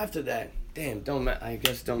something after that. Damn, I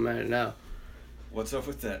guess don't matter now. What's up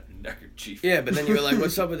with that neckerchief? Yeah, but then you were like,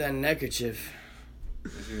 "What's up with that neckerchief?"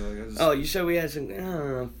 Is he like, is- Oh, you said we had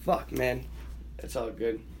some. Fuck, man. It's all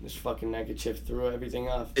good. This fucking neckerchief threw everything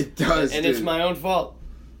off. It does, And dude. it's my own fault.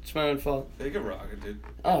 It's my own fault. They can rock it, dude.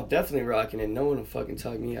 Oh, definitely rocking it. No one will fucking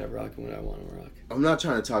talk me out of rocking what I want to rock. I'm not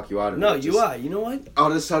trying to talk you out of No, it. you are. You know what? All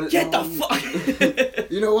of a sudden, Get the fuck.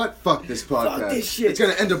 You know what? Fuck this podcast. this shit. It's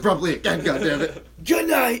gonna end abruptly again. God damn it. Good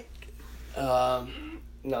night.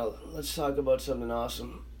 No, let's talk about something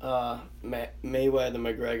awesome. Mayweather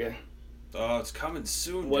McGregor. Oh, it's coming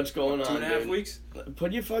soon. What's going on, 2.5 dude? weeks?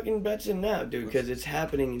 Put your fucking bets in now, dude, because it's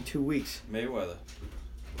happening in 2 weeks. Mayweather.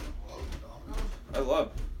 I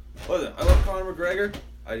love Conor McGregor.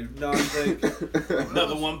 I do not think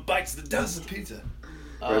another one bites the dust. Pizza.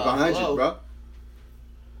 Right behind hello? you, bro.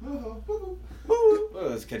 Oh,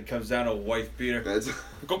 this kid comes down a wife beater. That's,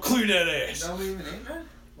 Go clean that ass. Don't even ain't man.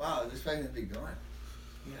 Wow, this fucking be going.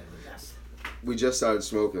 Yeah, yes. we just started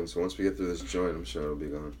smoking, so once we get through this joint, I'm sure it'll be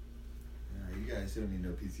gone. You guys don't need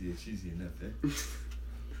no pizza cheesy enough, eh?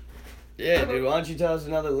 Yeah, dude, why don't you tell us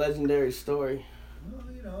another legendary story? Well,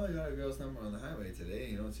 you know, I got a girl's number on the highway today.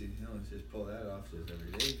 You don't just pull that off just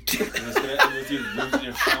every day. And that's gonna end with you losing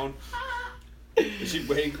your phone. Is she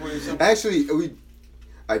waiting for you or something? Actually,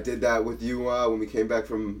 I did that with you when we came back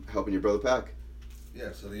from helping your brother pack.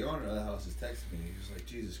 Yeah, so the owner of the house is texting me. He was like,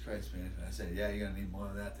 Jesus Christ, man. And I said, yeah, you're going to need more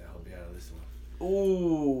of that to help you out of this one.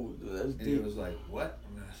 Ooh, that's And he deep. was like, what?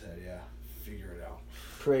 And I said, yeah, figure it out.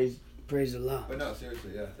 Praise the Lord. But no,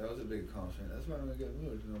 seriously, yeah, that was a big accomplishment. That's why I'm in a good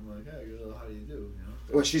mood. And I'm like, hey, girl, how do you do? You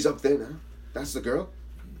know? Well, she's up there now. That's the girl.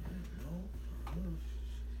 No.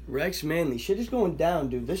 Rex Manley, shit is going down,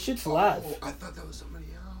 dude. This shit's live. Oh, I thought that was somebody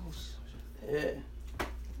else. Yeah.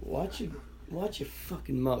 Watch your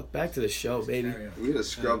fucking mouth. Back to the show, baby. Carry on. We gotta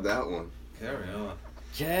scrub that one. Carry on.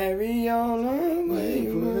 Carry on our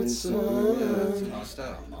wayward son.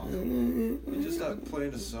 You just stop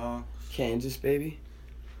playing the song. Kansas, baby.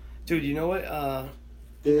 Dude, you know what?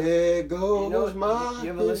 There goes You know, my. you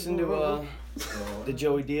ever listen to So, the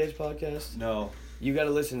Joey Diaz podcast? No. You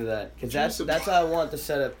gotta listen to that, cause Joseph. that's how I want the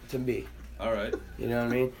setup to be. All right. You know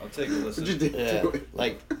what I mean? I'll take a What'd you listen. do? Yeah. to it?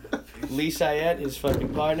 Like Lee Sayette, his fucking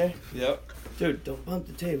partner. Yep. Dude, don't bump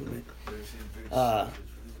the table, man.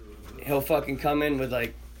 He'll fucking come in with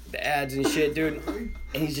like the ads and shit, dude, and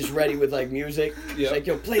he's just ready with like music. He's Yep. like,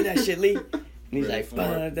 yo, play that shit, Lee. And he's Ready like, for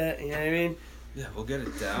 "Bah," it. that. You know what I mean? Yeah, we'll get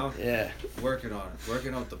it down. Yeah. Working on it.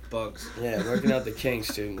 Working out the bugs. Yeah, working out the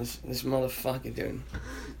kinks, dude. This motherfucker, dude.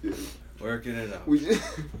 Working it out. We.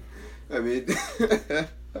 I mean. The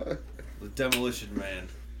Demolition Man.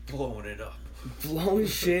 Blowing it up. Blowing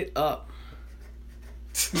shit up.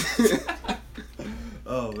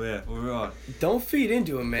 Oh, man. We're on. Don't feed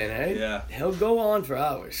into him, man, eh? Yeah. He'll go on for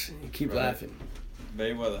hours. You keep Right. laughing.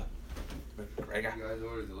 Mayweather. McGregor. you guys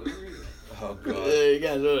order delivery? Oh, God. You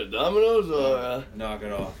guys order Domino's or? Knock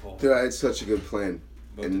it off. Oh. Dude, I had such a good plan.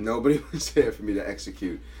 and nobody was there for me to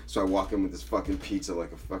execute. So I walk in with this fucking pizza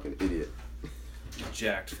like a fucking idiot.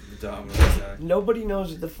 Jacked from the Domino's guy. Nobody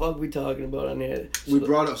knows what the fuck we talking about on here. We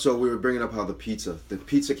were bringing up how the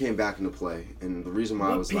pizza came back into play, and the reason why I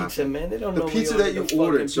What was pizza, laughing. man? They don't The know pizza we that you the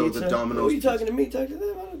ordered, fucking so the pizza. Domino's Oh, you pizza. talking to me? Talk to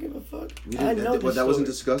them. I don't give a fuck. We I didn't, know this that wasn't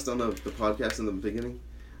story. discussed on the podcast in the beginning.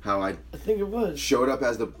 How I I think it was. showed up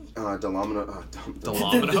as the Delomino, The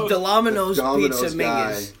Domino's pizza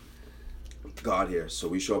guy mingers. got here, so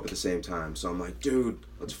we show up at the same time. So I'm like, dude,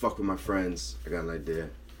 let's fuck with my friends. I got an idea.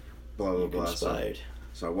 Blah blah blah.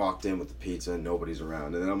 So I walked in with the pizza and nobody's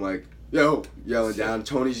around, and then I'm like, yo, yelling down.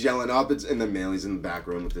 Tony's yelling up, and then Manley's in the back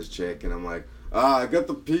room with this chick, and I'm like, I got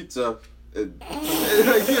the pizza. Like, you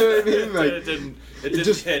know what I mean? Like, it didn't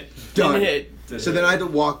just hit. done. Didn't hit. So then I had to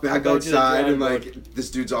walk back Go to the outside, and drawing like this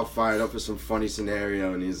dude's all fired up for some funny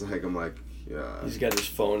scenario, and he's like, I'm like, yeah, He's got his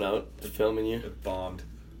phone out, filming you. It bombed.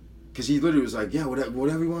 because he literally was like, yeah,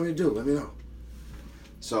 whatever you want me to do, let me know.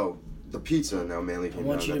 So the pizza now, Manly I came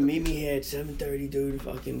want down, you got to the meet me pizza. here at 7:30, dude.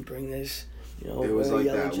 Fucking bring this. You know, It was wear a like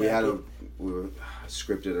yellow that. jacket. We were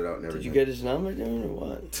scripted it out and everything. Did you get his number, dude, or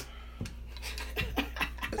what?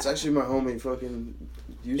 It's actually my homie, fucking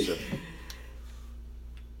Yusuf.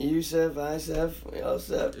 Yusuf, Isef, we all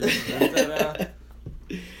set.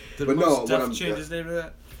 Did But no, Steph what I'm- change his name to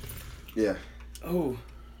that? Yeah. Oh,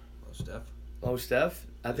 Steph. oh, Steph?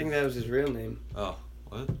 I think that was his real name. Oh,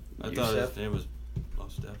 what? I You, thought Steph? his name was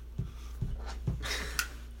Steph.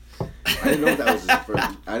 I didn't know that was his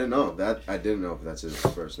first. I didn't know that. I didn't know if that's his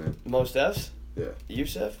first name. Most F's? Yeah.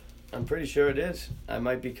 Yusuf? I'm pretty sure it is. I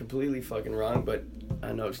might be completely fucking wrong, but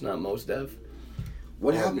I know it's not Most Def.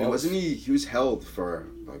 What Or happened? most. Wasn't he? He was held for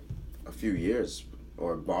like a few years,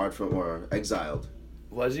 or barred from, or exiled.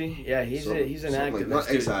 Was he? Yeah, he's an Something activist. like, not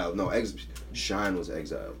dude. exiled. No, Shine was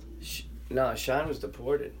exiled. No, Sean was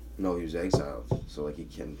deported. No, he was exiled. So like he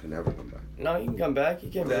can never come back. No, he can come back. He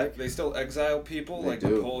came back. They still exile people They like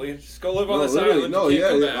do. Napoleon. Just go live on No, this literally, island. no, you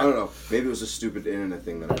can't yeah, come I don't back. know. Maybe it was a stupid internet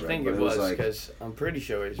thing that I I read. think but it was like, because I'm pretty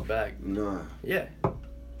sure he's back. nah, Yeah,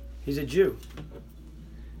 he's a Jew.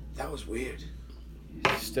 that was weird.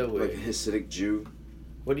 He's still Like weird. a Hasidic Jew.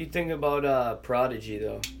 What do you think about Prodigy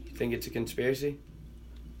though? You think it's a conspiracy?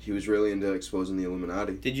 He was really into exposing the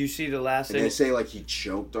Illuminati. Did you see the last? And they say like he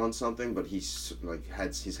choked on something, but he's like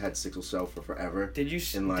he's had sickle cell for forever. Did you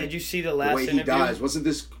and, like, did you see the The last way interview? he dies wasn't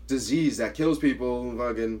this disease that kills people.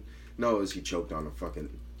 Fucking no, it was he choked on a fucking.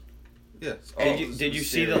 Yeah. Did you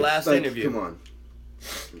see the last Like, interview? come on.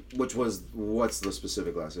 What's the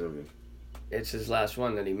specific last interview? It's his last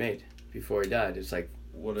one that he made before he died. It's like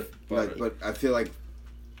What if? Like, but I feel like.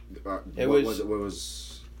 It what was- it? What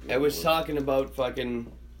was? it was talking about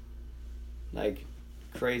fucking like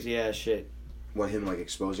crazy ass shit. What, him like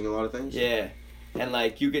exposing a lot of things? Yeah, and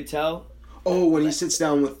like you could tell. Oh, when he sits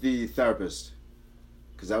down with the therapist.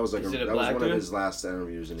 Because that was like Is it a that was black one of dude? his last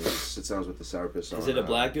interviews, and he sits down with the therapist. Is it a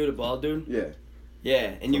black dude, a bald dude? Yeah.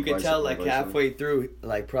 Yeah, and you From could tell Vice- like from Vice, halfway through,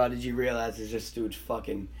 like Prodigy realizes this dude's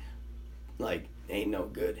fucking like ain't no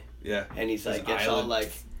good, Yeah. and he's His like gets all eyelid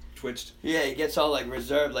like twitched. yeah, he gets all like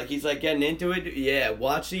reserved, like he's like getting into it. Yeah,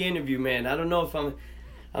 watch the interview, man. I don't know if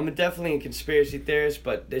I'm definitely a conspiracy theorist,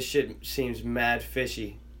 but this shit seems mad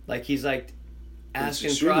fishy. Like he's like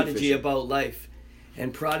asking extremely Prodigy fishy. about life,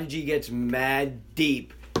 and Prodigy gets mad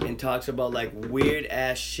deep and talks about like weird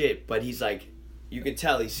ass shit, but he's like, you can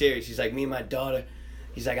tell he's serious. He's like, me and my daughter,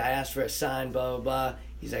 he's like, I asked for a sign, blah, blah, blah.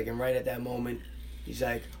 He's like, and right at that moment, he's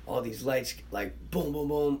like, all these lights, like, boom, boom,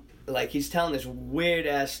 boom. Like, he's telling this weird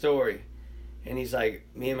ass story. And he's like,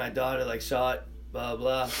 me and my daughter, like, saw it, blah,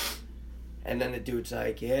 blah. And then the dude's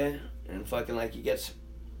like, yeah. And fucking, like, he gets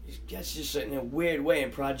just in a weird way.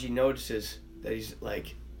 And Prodigy notices that he's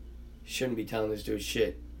like, shouldn't be telling this dude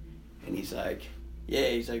shit. And he's like, yeah,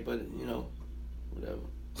 he's like, but, you know, whatever.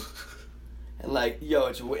 And like, yo,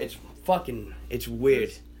 it's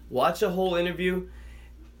weird. Watch the whole interview,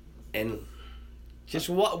 and just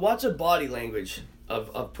watch the body language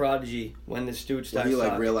of Prodigy when this dude When starts he like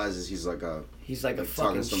talking. realizes he's like a. He's like a like, talking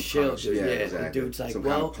fucking some shill, kind of- dude. yeah, Yeah, exactly. the dude's like, Some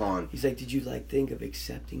kind well, of pawn. he's like, did you like think of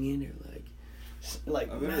accepting it or like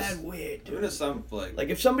I mean, mad it's- weird, Even dude. if some like Like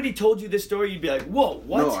if somebody told you this story, you'd be like, whoa,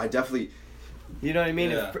 what? No, I definitely. You know what I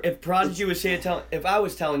mean? Yeah. If Prodigy was here if I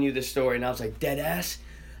was telling you this story and I was like, dead ass,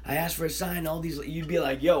 I asked for a sign, all these, you'd be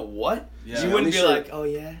like, yo, what? Yeah. You I'm wouldn't be sure- like, oh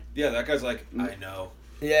yeah? yeah, that guy's like I know.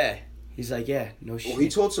 Yeah. He's like, yeah, no shit. Well, he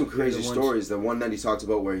told some You're crazy the ones- stories. The one that he talked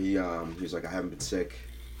about where he was like, I haven't been sick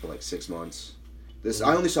for like 6 months.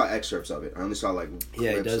 I only saw excerpts of it. I only saw like Yeah,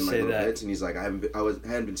 he clips does and like say little that. bits, and he's like,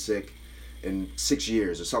 hadn't been sick in 6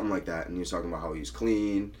 years or something like that, and he was talking about how he's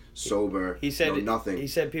clean, sober, He said nothing. He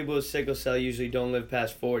said people with sickle cell usually don't live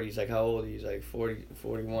past 40. He's like, how old? He's like 40,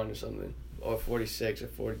 41 or something, or 46 or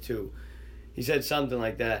 42. He said something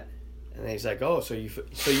like that, and then he's like, oh, so you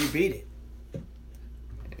beat it.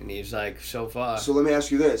 And he's like, so far. So let me ask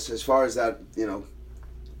you this: as far as that,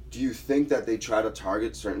 do you think that they try to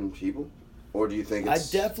target certain people, or do you think I it's?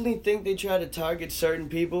 definitely think they try to target certain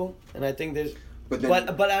people, and I think there's. But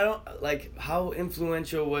then, But I don't like how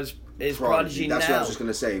influential is Prodigy now. That's what I was just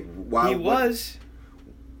gonna say. Why He was.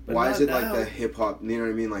 but Why not is it now. like the hip hop? You know what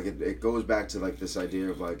I mean? Like it goes back to like this idea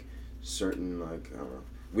of like certain like I don't know.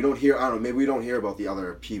 We don't hear. I don't know. Maybe we don't hear about the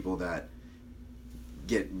other people that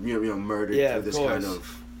get murdered Yeah, through of this course. kind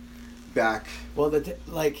of back. Well, There's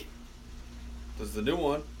the new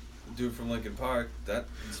one, the dude from Linkin Park. That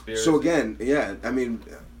conspiracy. So again, yeah. I mean,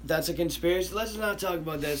 that's a conspiracy. Let's not talk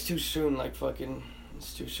about that. It's too soon.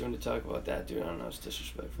 It's too soon to talk about that, dude. I don't know. It's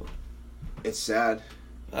disrespectful. it's sad.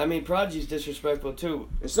 I mean, Prodigy's disrespectful too.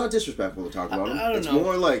 It's not disrespectful to talk about them. I don't it's know.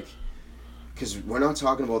 more like. Because we're not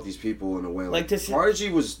talking about these people in a way Like this-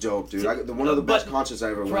 Prodigy was dope, dude. One of the best But concerts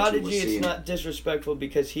I ever went to Prodigy, was it's seeing. not disrespectful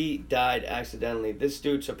because he died accidentally. This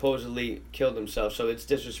dude supposedly killed himself, so it's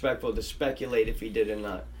disrespectful to speculate if he did or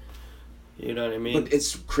not. You know what I mean? But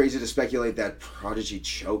it's crazy to speculate that Prodigy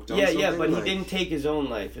choked on yeah, something. but like, he didn't take his own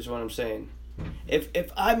life, is what I'm saying.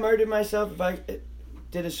 If I murdered myself, if I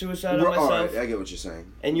did a suicide on All myself, right, I get what you're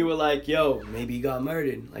saying. and you were like, yo, maybe he got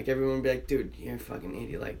murdered, like everyone would be like, dude, you're a fucking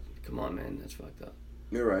idiot. Like, come on, man, that's fucked up.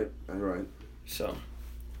 You're right. You're right. So,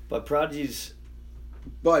 but Prodigy's.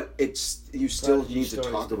 But you still Prodigy need to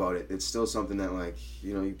stories, talk dude. about it. It's still something that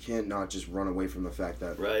you can't not just run away from the fact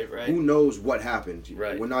that Right. who knows what happened.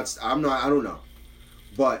 Right. I don't know.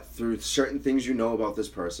 But through certain things you know about this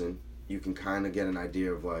person, you can kind of get an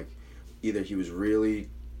idea of like either he was really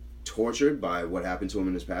tortured by what happened to him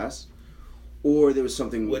in his past, or there was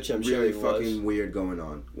something Which I'm sure really he fucking weird going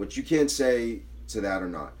on, which you can't say to that or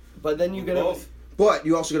not. But then you gotta. Both. But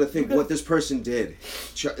you also got to think what this person did.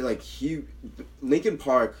 Linkin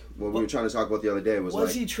Park, what we were trying to talk about the other day was like,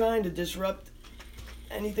 he trying to disrupt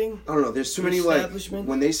anything? I don't know. There's too The many like establishment?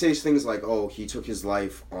 when they say things like, "Oh, he took his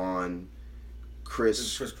life on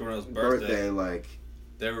It's Chris Cornell's birthday. like,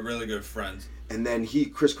 They were really good friends. and then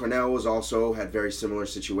Chris Cornell was also had very similar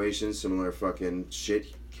situations, similar fucking shit.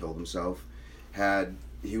 He killed himself.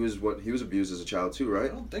 He was abused as a child too, I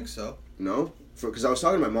right? don't think so. No, because I was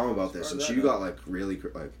talking to my mom about this, As and far as she I know. got like really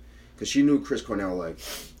like, because she knew Chris Cornell like,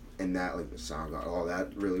 and that like the sound got all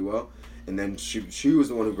that really well, and then she was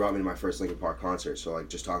the one who brought me to my first Linkin Park concert. So like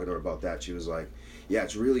just talking to her about that, she was like, yeah,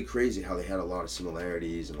 it's really crazy how they had a lot of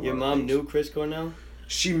similarities and. Your mom knew Chris Cornell?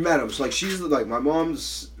 She met him. So like she's like my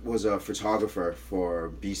mom's was a photographer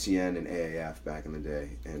for BCN and AAF back in the day,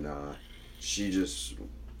 and she just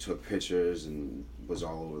took pictures and was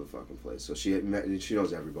all over the fucking place. So she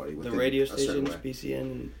knows everybody. The within radio a certain stations, way.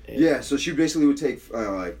 BCN. And Yeah, so she basically would take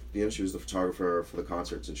she was the photographer for the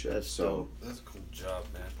concerts and shit. That's so dope. That's a cool job,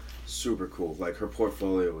 man. super cool. Like her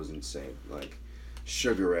portfolio was insane. Like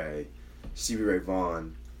Sugar Ray, Stevie Ray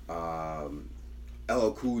Vaughan,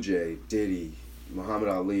 LL Cool J, Diddy, Muhammad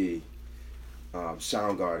Ali,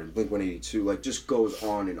 Soundgarden, Blink-182. Like just goes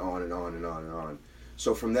on and on and on and on and on.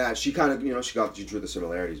 So from that, she kind of she drew the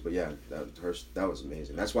similarities. But yeah, that was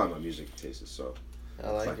amazing. That's why my music taste is so I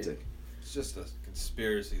like it. eclectic. It's just a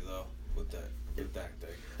conspiracy though with that thing.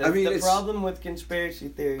 The, I mean, the it's- problem with conspiracy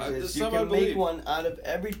theories There's is you some I can make believe. one out of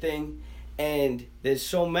everything, and there's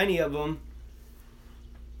so many of them.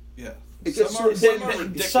 Yeah. It gets Some are Some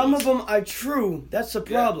ridiculous. of them are true. That's the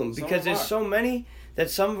problem some because of 'em there's are. so many that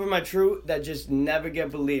some of them are true that just never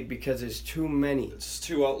get believed because there's too many. It's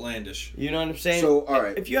too outlandish. You know what I'm saying? So, all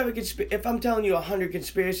right. If you have if I'm telling you 100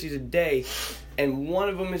 conspiracies a day, and one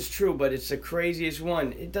of them is true, but it's the craziest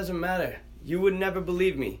one, it doesn't matter. You would never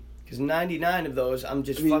believe me because 99 of those, I'm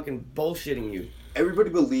just fucking bullshitting you.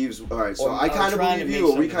 Everybody believes. All right, so Or I kind of trying to believe make you, or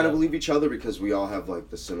we something kind of up. believe each other because we all have like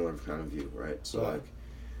the similar kind of view, right? So Right. like,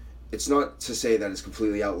 it's not to say that it's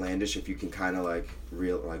completely outlandish if you can kind of like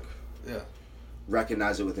Yeah.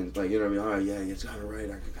 recognize it within like what I mean. Oh yeah, it's kind of right.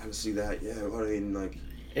 I can kind of see that. Yeah, what I mean like.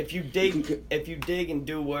 If you can dig and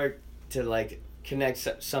do work to like connect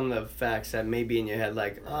some of the facts that may be in your head,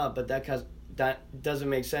 like but that doesn't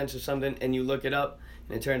make sense or something, and you look it up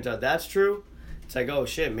and it turns out that's true, it's like, oh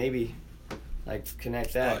shit, maybe like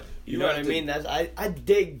connect that. But You you know what have I to- mean? That's I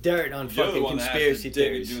dig dirt on You're the fucking one that has conspiracy to dig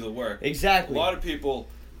theories. and do the work. Exactly. A lot of people,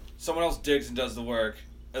 someone else digs and does the work,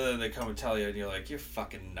 and then they come and tell you, and you're like, you're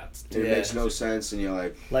fucking nuts. It Yeah. makes no sense, and you're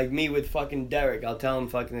like. Like me with fucking Derek, I'll tell him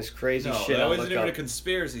fucking this crazy No, shit. that I'll wasn't look even up. a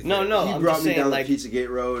conspiracy. No, theory. no. He I'm brought just me saying, down like- the Pizzagate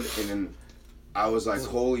Road, and then I was like,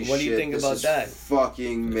 holy What do you shit, think this about is that?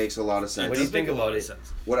 fucking makes a lot of sense. What do you think about it?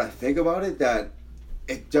 What I think about it, that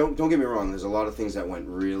don't get me wrong, there's a lot of things that went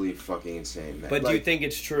really fucking insane, man. But do you think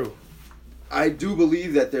it's true? I do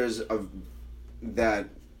believe that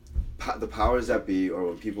the powers that be, or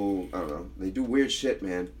when people, I don't know, they do weird shit,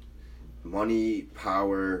 man. Money,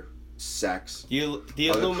 power, sex. The are the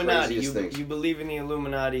Illuminati. craziest things. You believe in the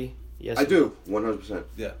Illuminati? Yes. I do, 100%.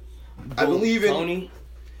 Yeah. I believe in... Tony,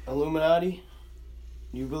 Illuminati.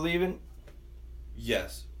 You believe in?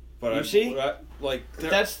 Yes. But You see? Like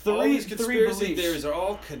That's all three these conspiracy beliefs. theories are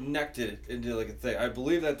all connected into like a thing. I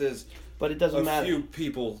believe that there's But it doesn't a matter. few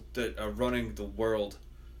people that are running the world.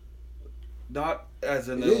 Not as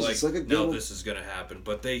in It they're is, like, it's like a no, good- this is gonna happen,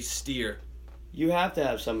 but they steer. You have to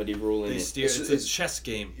have somebody ruling They it. steer. It's- It's, it's- a chess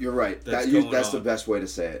game, You're right. That's That's going the on. best way to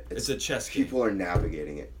say it. It's a chess game. People are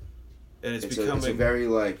navigating it. and it's It's becoming a very,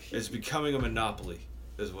 like... it's becoming a monopoly.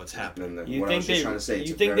 Is what's happening. And You what I was think just trying to say, it's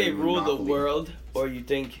you a think very they rule the monopoly. world, or you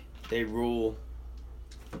think they rule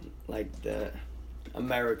like the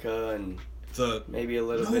America and The maybe a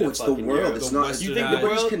little No, bit of it's the fucking world. Europe? It's The not. Western You think eye-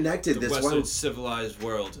 everybody's connected? the That's Western why. civilized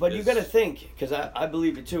world. But you is- got to think, because I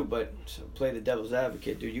believe it too. But so play the devil's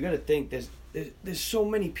advocate, dude. You got to think. There's so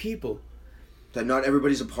many people. That not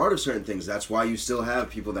everybody's a part of certain things. That's why you still have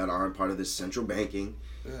people that aren't part of this central banking.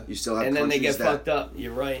 Yeah. You still have And then they countries get that. fucked up.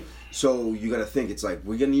 You're right. So you got to think. It's like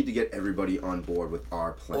we're gonna need to get everybody on board with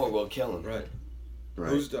our plan. Or we'll kill them. Right. right?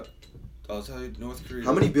 Who's the? I'll tell you, North Korea.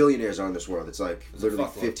 How many billionaires are in this world? It's like There's a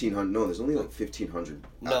literally fuckload. 1,500. No, there's only like 1,500.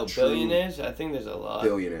 No, true billionaires. I think there's a lot.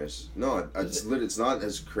 Billionaires. No, Is it's not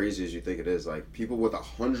as crazy as you think it is. Like people with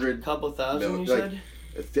 100. Couple thousand, you Like, said?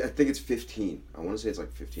 I think it's 15. I want to say it's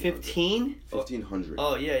like 1,500. 15? 1,500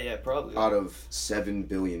 Oh yeah, probably. out of 7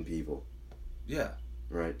 billion people. Yeah.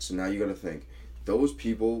 Right. So now you got to think. Those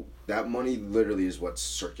people, that money literally is what's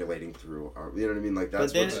circulating through our. You know what I mean? Like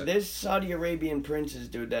that's But what. there's Saudi Arabian princes,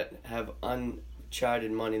 dude, that have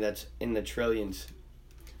uncharted money that's in the trillions.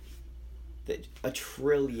 A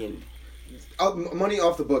trillion. Money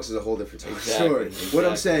off the books is a whole different Exactly, story. What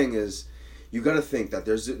I'm exactly. saying is, you got to think that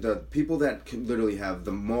there's the people that can literally have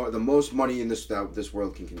the most money in this that this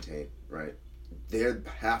world can contain. Right. They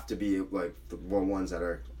have to be like the ones that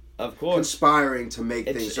are Of course. conspiring to make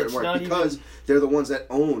It's- things certain it's work not because even- they're the ones that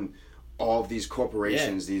own all of these Yeah.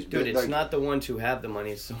 corporations. These Dude, it's like, not the ones who have the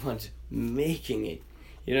money, it's the ones making it.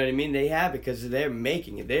 You know what I mean? They have it because they're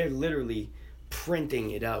making it. They're literally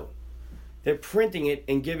printing it out. They're printing it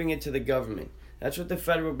and giving it to the government. That's what the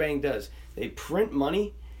federal bank does. They print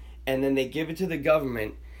money and then they give it to the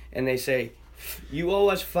government and they say, you owe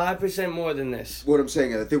us 5% more than this. What I'm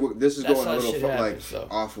saying is, I think this is That's going a how little shit from, happens, like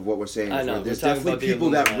though. off of what we're saying. I before. know, There's we're talking definitely about the people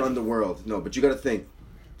that Illuminati. run the world. No, but you got to think.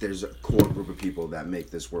 There's a core group of people that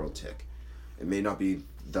make this world tick. It may not be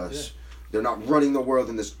thus. They're not running the world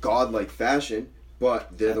in this godlike fashion,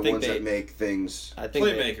 but they're I the think ones they- that make things. I think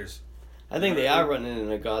they, Playmakers. I think they are running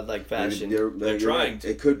in a godlike fashion. They're They're you're trying right. to.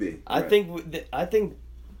 It could be. I right. think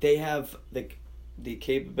they have the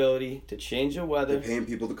capability to change the weather. They're paying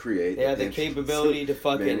people to create. They have the They're paying capability to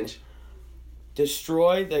fucking manage.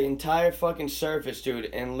 destroy the entire fucking surface, dude,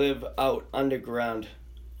 and live out underground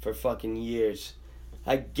for fucking years.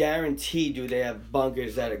 I guarantee, dude, they have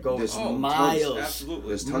bunkers that go There's miles. Absolutely.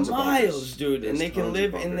 There's tons of miles, bunkers. dude, There's and they can tons of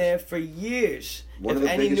live in bunkers. there for years. One of If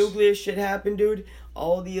the any biggest- nuclear shit happened, dude,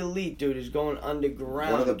 all the elite, dude, is going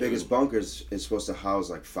underground. One of the dude. biggest bunkers is supposed to house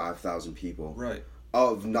like 5,000 people. Right.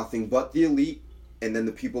 Of nothing but the elite, and then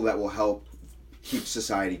the people that will help keep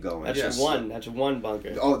society going. That's Yes. one. That's one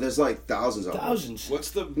bunker. Oh, there's like thousands of them. Thousands. What's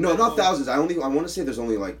the No, minimum- not thousands. I want to say there's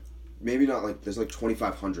only like, maybe not like there's like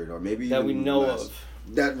 2,500 or maybe That we even know less. of.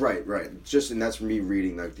 That right. Just and that's me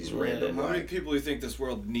reading like these Yeah. random. How many like, people do you think this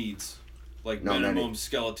world needs? Like Not minimum many.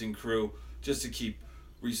 skeleton crew just to keep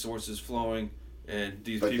resources flowing, and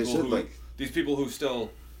these Like they people said, who like- these people who still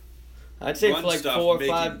I'd say run for like stuff 4 or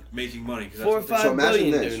making, 5, making money. 'cause that's 4 or what they- 5 So imagine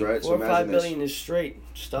billion, this, dude. right? So 4 or 5 imagine this. billion is straight.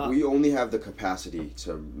 Stop. we only have the capacity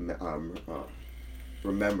to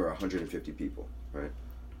remember 150 people, right?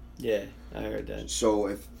 Yeah, I heard that. So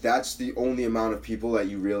if that's the only amount of people that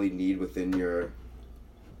you really need within your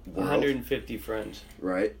world, 150 friends.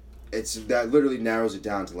 right? It's that literally narrows it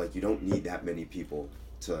down to like you don't need that many people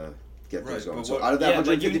to get things Right, going. but So what- out of that Yeah, but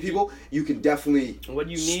 150 you- people, you can definitely What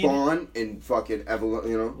you need, spawn and fucking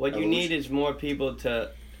what you need is more people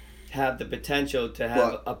to have the potential to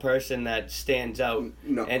have But- a person that stands out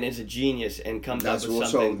no. and is a genius and comes That's up with what-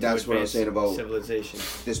 so something that's to what I'm advance saying about- civilization.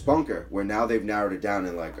 this bunker where now they've narrowed it down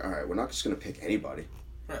and like, all right, we're not just gonna pick anybody.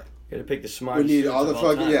 Gotta pick the We smartest. need dudes all the of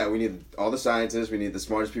fucking time. yeah. We need all the scientists. We need the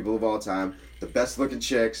smartest people of all time. The best looking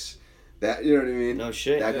chicks. That, you know what I mean? No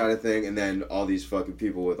shit. That kind of thing, and then all these fucking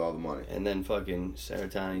people with all the money. And then fucking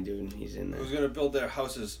Saratani, dude, he's in there. Who's gonna build their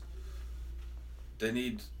houses? They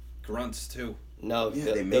need grunts too. No, Yeah,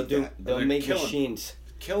 they'll, they they'll make do. that. They'll They're make killing. machines,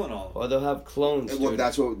 Killing all of them. or they'll have clones. And look, Dude.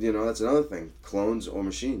 that's what, you know, that's another thing. Clones or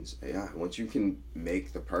machines. Yeah, once you can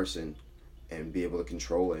make the person and be able to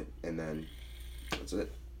control it, and then that's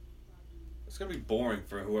it. It's gonna be boring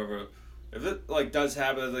for whoever. If it like does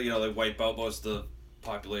happen, you know, like wipe out most of the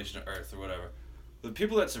population of Earth or whatever. The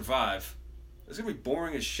people that survive, it's gonna be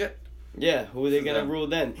boring as shit. Yeah, who are they For gonna them. rule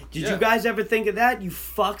then? Did Yeah. you guys ever think of that? You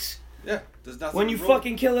fucks. Yeah, there's nothing. When you to rule.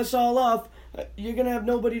 fucking kill us all off, you're gonna have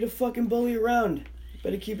nobody to fucking bully around.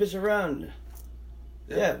 Better keep us around.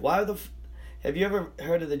 Yeah. Why the? Have you ever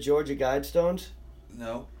heard of the Georgia Guidestones?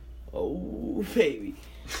 No, Oh baby.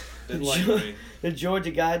 didn't like me. The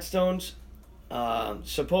Georgia Guidestones,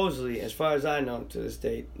 supposedly, as far as I know to this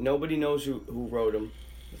date, nobody knows who wrote them.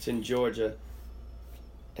 It's in Georgia.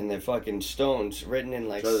 And they're fucking stones written in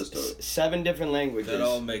like Try this story. 7 different languages. That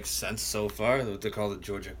all makes sense so far. What they call it,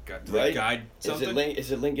 Georgia Guide. Right? Guide something.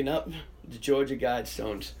 Is it linking up? The Georgia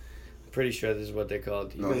Guidestones. I'm pretty sure this is what they're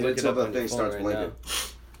called. You No, can hit look it it till up the on your thing phone starts right blinking. now.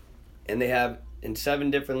 And they have, in 7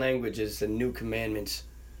 different languages, the new commandments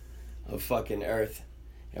of fucking Earth.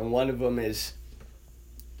 And one of them is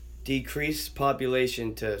decrease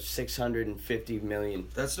population to 650 million.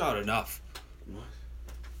 That's not enough.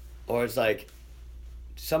 Or it's like,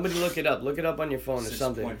 somebody look it up. Look it up on your phone or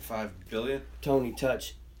something. 6.5 billion. Tony,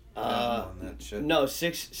 touch. On that shit. No,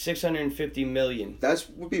 650 million. That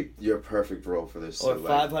would be your perfect role for this. Or like,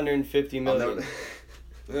 550 I'll million. never-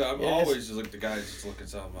 Yeah, I'm Yeah, always just like the guys just looking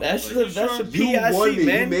something up. That's Like, the you that's sure? the You PIC, won me.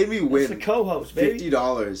 man. You made me That's win the co-host, baby.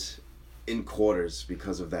 $50 in quarters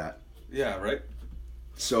because of that. Yeah, right.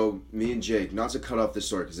 So me and Jake, not to cut off this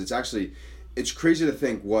story, because it's crazy to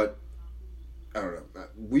think what, I don't know,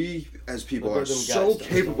 we as people Look are at them so guys,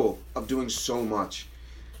 capable of doing so much,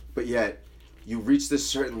 but yet you reach this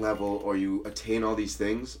certain level or you attain all these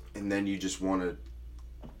things, and then you just want to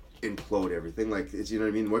implode everything. Like, it's, you know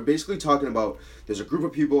what I mean? We're basically talking about there's a group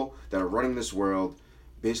of people that are running this world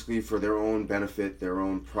basically for their own benefit, their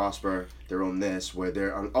own prosper, their own this, where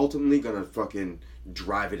they're ultimately gonna fucking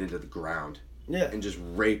drive it into the ground Yeah, and just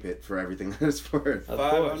rape it for everything that it's worth. of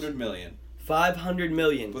 500 course. million. 500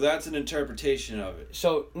 million. Well, that's an interpretation of it.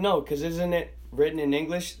 So no, because isn't it written in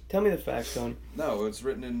English? Tell me the facts, Tony. No, it's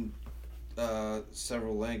written in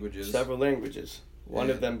several languages. Several languages. One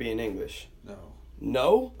Yeah. of them being English. No.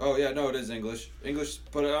 No. Oh yeah, no, it is English. English,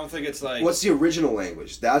 but I don't think it's like. What's the original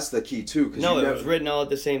language? That's the key too. Cause No, you it never... was written all at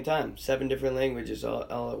the same time. 7 different languages all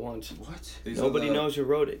at once. What? These are Nobody the- knows who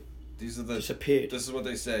wrote it. These are the. Disappeared. This is what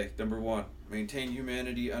they say. Number 1, maintain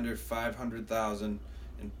humanity under 500,000,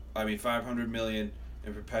 500 million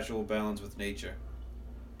in perpetual balance with nature.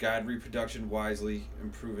 Guide reproduction wisely,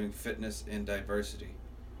 improving fitness and diversity.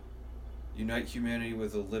 Unite humanity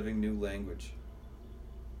with a living new language.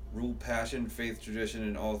 Rule passion, faith, tradition,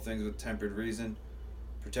 and all things with tempered reason.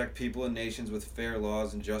 Protect people and nations with fair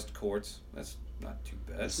laws and just courts. That's not too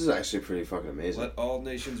bad. This is actually pretty fucking amazing. Let all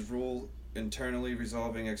nations rule internally,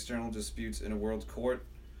 resolving external disputes in a world court.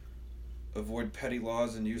 Avoid petty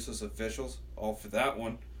laws and useless officials. All for that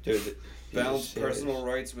one. Dude, Balance Jesus, serious. personal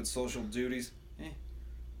rights with social duties.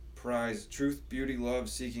 Prize truth, beauty, love,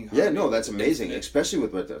 seeking Yeah, harmony. no, that's amazing, Infinite. especially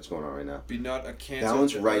with what's going on right now. Be not a cancer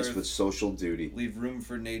Balance to rights earth. with social duty. Leave room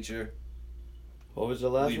for nature. What was the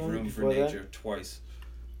last Leave one room for before that? nature twice.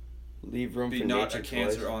 Leave room Be for not nature a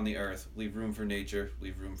cancer twice. on the earth. Leave room for nature.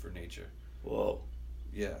 Leave room for nature. Whoa.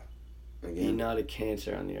 Yeah. Be Again. not a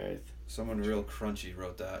cancer on the earth. Someone real crunchy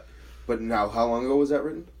wrote that. But now, how long ago was that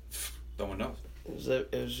written? No one knows. It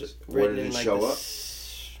was Where written did in it like show the up?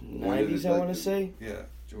 90s, I want to say. Yeah.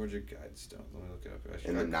 Georgia Guidestone. Let me look it up.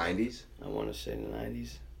 In the 90s? I want to say the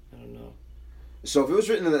 90s. I don't know. So if it was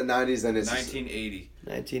written in the 90s, then it's... 1980. It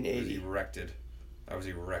was 1980. erected. I was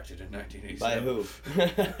erected in 1987. By who?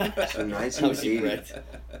 So I was 1980. erect.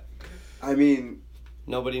 I mean,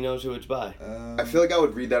 Nobody knows who it's by. I feel like I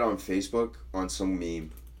would read that on Facebook on some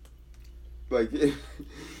meme. Like,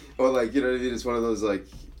 or like, you know what I mean? It's one of those, like...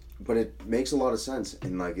 But it makes a lot of sense.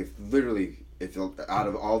 And, like, if out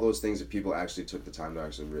of all those things, if people actually took the time to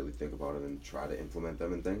actually really think about it and try to implement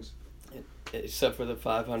them and things... Except for the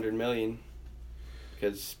 500 million.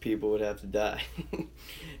 Because people would have to die.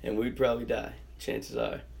 And we'd probably die. Chances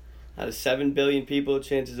are. Out of 7 billion people,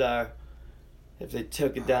 chances are, if they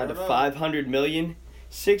took it down to don't know. 500 million,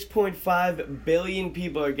 6.5 billion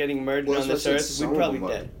people are getting murdered Well, on that's this what I earth. said, We're some probably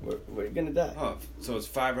of them dead. We're gonna die. Oh, so it's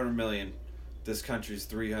 500 million. This country's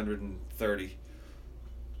 330.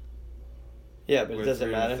 Yeah, but it We're doesn't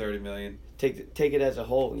 3 to matter. 30 million. Take it as a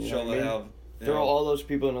whole. You know Show what I the mean? hell. You Throw know, all those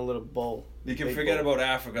people in a little bowl. you can big forget bowl. about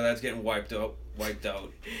Africa. That's getting wiped out.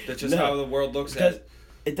 That's just No. how the world looks Because at it.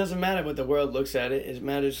 it doesn't matter what the world looks at it. It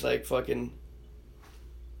matters like fucking.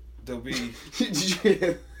 There'll be. Did you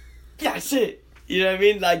hear? Yeah, that's it. You know what I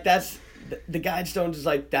mean? Like that's the guidestones is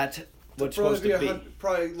like that's what's supposed to be.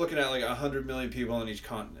 Probably looking at like 100 million people on each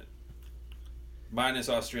continent. Minus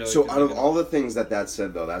Australia. So 'cause out of they- all the things that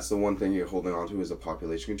said though, that's the one thing you're holding on to is the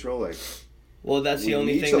population control. Like, Well, that's the we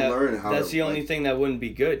only need thing to that learn how that's to, the only like- thing that wouldn't be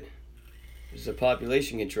good. Is the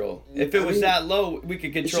population control. If it I was mean, that low, we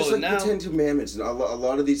could it's control just it like now. the 10 Commandments. And a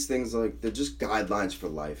lot of these things, like, they're just guidelines for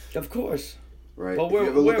life, Of course, right? but If you we're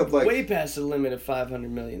ever look up, like, way past the limit of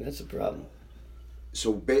 500 million. That's a problem.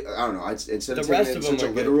 so I don't know. Instead of The rest taking it in of them such a are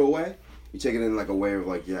good. literal way, you take it in like a way of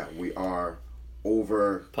like, yeah, we are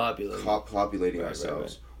over Populated. populating Right,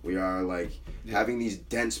 ourselves. We are like Yeah. having these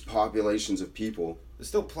dense populations of people. There's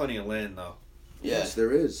still plenty of land though. Yeah. Yes,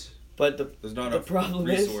 there is. But the There's not The enough problem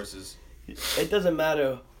is- resources. it doesn't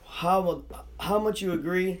matter how much you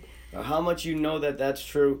agree or how much you know that that's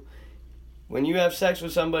true. When you have sex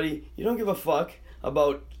with somebody, you don't give a fuck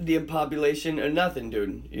about the population or nothing,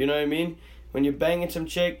 dude. You know what I mean? When you're banging some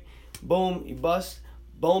chick, boom, you bust,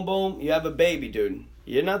 boom, boom, you have a baby, dude.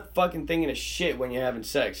 You're not fucking thinking of shit when you're having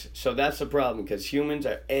sex. So that's the problem, because humans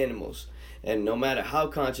are animals. And no matter how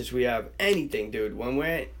conscious we are of anything, dude, when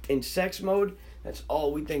we're in sex mode, that's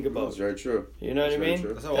all we think about. That's very true. You know what I That's very mean?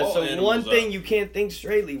 true. That's how That's all the animals one are. thing you can't think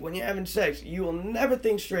straightly when you're having sex. You will never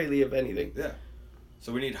think straightly of anything. Yeah.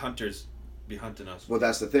 So we need hunters be hunting us. Well,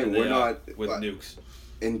 that's the thing. And We're they not with nukes.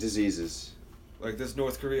 in diseases. Like this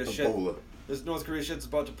North Korea shit. Ebola. This North Korea shit's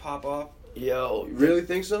about to pop off. Yo, You really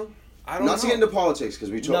think so? I don't Not know. to get into politics because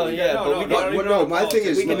we No, totally. yeah, no, but no, we no, can, I don't even no, know my about thing politics.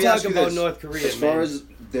 is, we let can me talk ask you about this. North Korea, As far man. as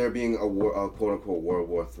there being a quote unquote World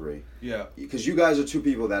War III, Yeah. because you guys are two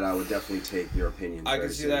people that I would definitely take your opinions. I very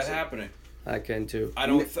can see that seriously. happening. I can too.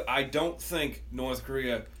 I don't think North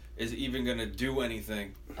Korea is even gonna do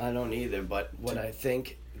anything. I don't either, but what I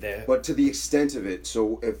think they're But to the extent of it,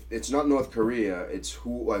 so if it's not North Korea, it's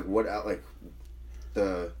who, like, what, like,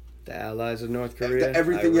 the allies of North Korea.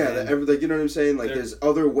 everything, yeah, Iran. like, you know what I'm saying? Like, There- there's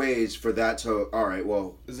other ways for that to. All right,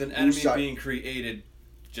 well, There's an whose enemy side- being created,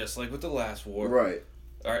 just like with the last war. right.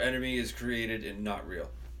 Our enemy is created and not real.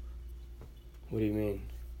 What do you mean?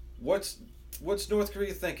 What's North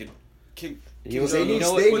Korea thinking? You, They you need,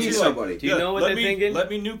 know they what, need you somebody. Do you know what let they're me, thinking?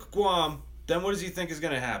 Let me nuke Guam. Then what does he think is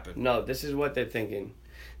gonna happen? No, this is what they're thinking.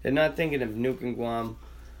 They're not thinking of nuking Guam.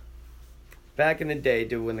 Back in the day,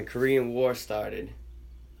 dude, when the Korean War started,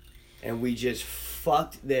 and we just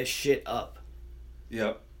fucked their shit up.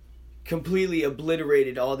 Yep. Completely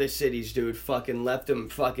obliterated all their cities, dude. Fucking left them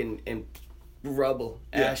fucking in rubble,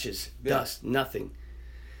 Yeah. ashes, Yeah. dust, nothing.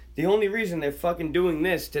 The only reason they're fucking doing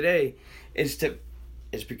this today is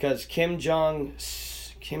because Kim Jong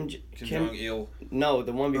Il. no,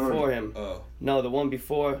 the one before him. Oh. No, the one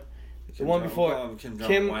before. Kim one Jong- before. Kim Jong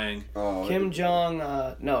Kim- Wang. Oh, Kim Jong.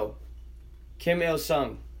 No. Kim Il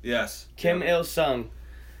Sung. Yes. Kim Il Sung,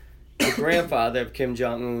 the grandfather of Kim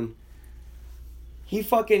Jong Un.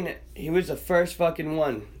 He was the first fucking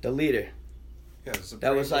one, the leader. Yeah,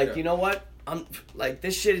 That was like, you know what? I'm like,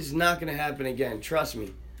 this shit is not gonna happen again. Trust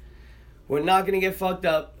me. We're not gonna get fucked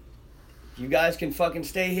up. You guys can fucking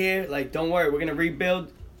stay here. Like, don't worry, we're gonna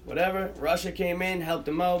rebuild. Whatever. Russia came in, helped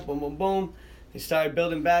them out. Boom, boom, boom. They started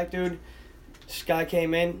building back, dude. This guy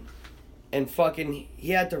came in, and fucking,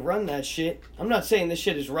 he had to run that shit. I'm not saying this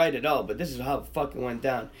shit is right at all, but this is how it fucking went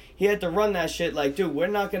down. He had to run that shit like, dude, we're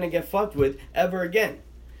not gonna get fucked with ever again.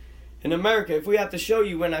 In America, if we have to show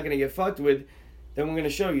you we're not gonna get fucked with, then we're gonna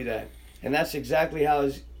show you that. And that's exactly how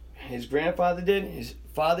his grandfather did, his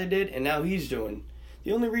father did, and now he's doing.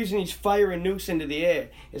 The only reason he's firing nukes into the air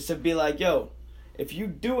is to be like, yo, if you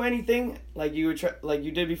do anything like you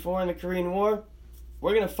did before in the Korean War,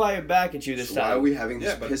 we're gonna fire back at you this So time. why are we having this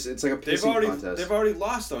Yeah, but piss? It's like a They've pissing contest. they've already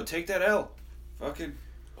lost though. Take that L. Fucking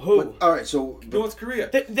Who? But, all right, so North Korea.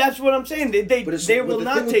 That's what I'm saying. They But it's- they but will the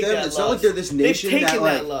not thing with take them, that it's loss. not like they're this nation They've taken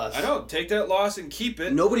that, that like- loss. I know. Take that loss and keep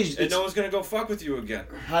it. Nobody's- And it's- no one's gonna go fuck with you again.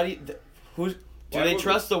 How do you? Who's? Do Why they would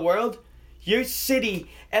trust the world? Your city,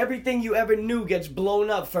 everything you ever knew gets blown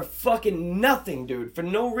up for fucking nothing, dude. For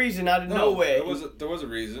no reason, out of nowhere. There was a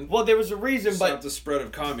reason. Well, there was a reason, Stop but the spread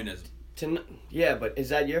of communism. yeah, but is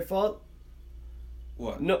that your fault?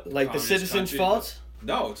 What? No, like the Communist citizens' country? fault.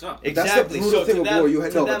 No, it's not. Exactly. That's the brutal So thing to of them, war. You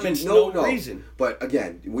had to no, them but it's you, no, no reason. But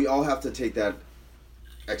again, we all have to take that,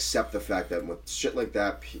 accept the fact that with shit like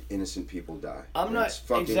that, innocent people die. I'm And not- it's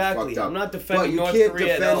fucking exactly. fucked up. I'm not But defending you North can't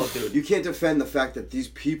Korea at defend, all, dude. You can't defend the fact that these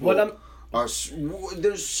people What I'm-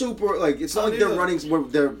 they're super like it's not like they're running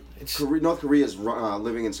where North Korea's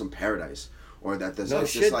living in some paradise or that there's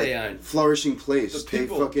like this like flourishing place. They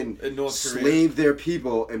fucking in North slave their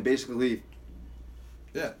people and basically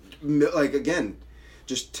like again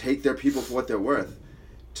just take their people for what they're worth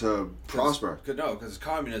to prosper. No, because it's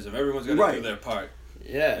communism. Everyone's gonna do their part.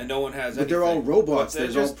 Yeah, and no one has. But they're all robots. They're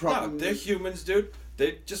they're humans, dude.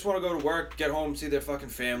 They just want to go to work, get home, see their fucking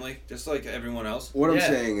family, just like everyone else. What I'm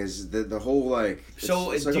saying is the whole like.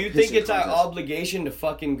 So it's like do you think it's our obligation to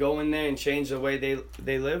fucking go in there and change the way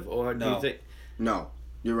they live, or do you think? No,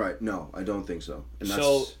 you're right. No, I don't think so. And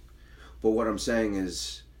that's, but what I'm saying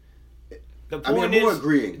is. The point I'm more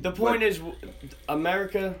agreeing. The point is,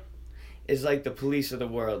 America is like the police of the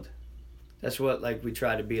world. That's what like we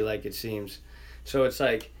try to be like. It seems. So it's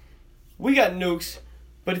like, we got nukes.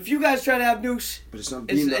 But if you guys try to have nukes, but it's not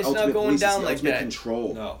going police, down like that.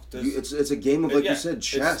 Control. No, it's a game of like you said,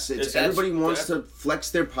 chess. It's everybody wants to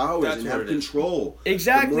flex their powers and have control.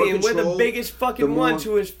 Exactly, and we're the biggest fucking ones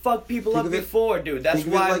who has fucked people up before, dude. That's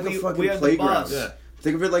why we are the boss. Yeah.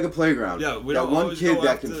 Think of it like a playground. Yeah, we that one kid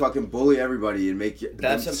that can fucking bully everybody and make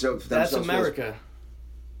that's America.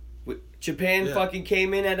 Japan fucking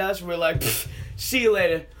came in at us. We're like, see you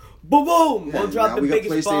later. Boom, boom! Yeah, we'll drop the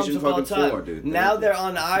biggest bombs of all time. Now they're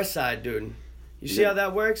on our side, dude. You see how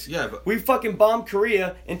that works? Yeah, but... We fucking bombed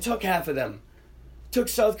Korea and took half of them. Took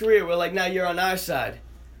South Korea. We're like, now you're on our side.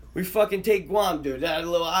 We fucking take Guam, dude. That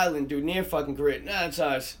little island, dude, near fucking Korea. Nah, it's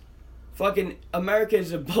ours. Fucking America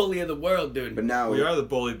is the bully of the world, dude. But now... We are the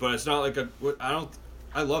bully, but it's not like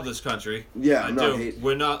I love this country. Yeah, I do.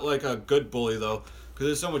 We're not like a good bully, though. Because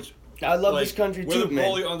there's so much... I love this country too, man. We're the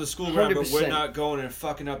bully on the school ground, but we're not going and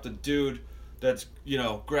fucking up the dude that's,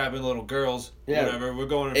 grabbing little girls, whatever. We're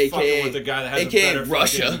going and fucking with the guy that has a better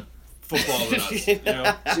Russia. Football than us,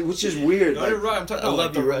 See, which is weird. No, you're right. I'm talking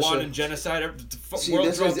about the Rwandan genocide. See,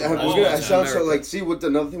 this is, I sound so like. See, with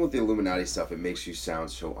another thing with the Illuminati stuff, it makes you sound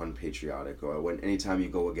so unpatriotic. Or anytime you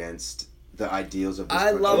go against the ideals of this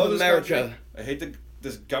country. love America. I hate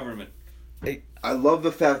this government. I love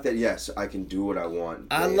the fact that yes, I can do what I want.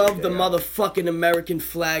 I love the motherfucking American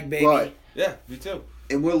flag, baby. But yeah, me too.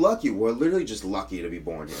 And we're lucky. We're literally just lucky to be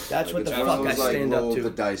born here. That's what the fuck I stand up to. The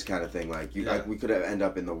dice kind of thing. Like we could have end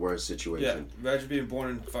up in the worst situation. Yeah, imagine being born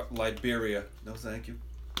in Liberia. No, thank you.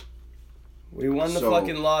 We won the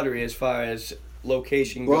fucking lottery as far as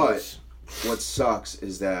location goes. But what sucks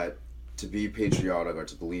is that to be patriotic or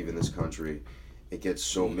to believe in this country, it gets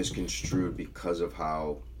so misconstrued because of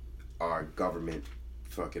how our government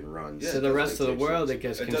fucking runs. To the rest of the world, it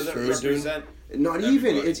gets construed, dude. Not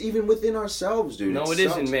even. It's even within ourselves, dude. No, it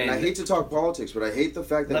isn't, man. And I hate to talk politics, but I hate the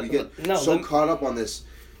fact that we get caught up on this.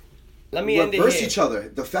 Let me end it reverse here. each other.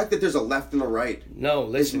 The fact that there's a left and a right. No,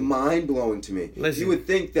 listen. Is mind-blowing to me. Listen. You would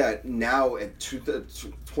think that now at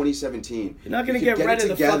 2017, you're not going to get rid of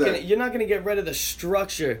the fucking. You're not going to get rid of the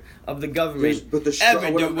structure of the government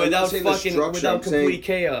without complete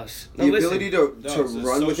chaos. No, the ability to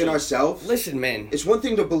run within ourselves. Listen, man. It's one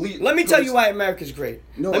thing to believe. Let me tell you why America's great.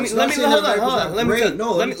 No, let me hold on. Let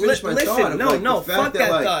me finish my thought. No, fuck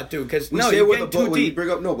that thought, dude. Because no, you're getting too deep.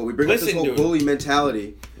 We bring up this whole bully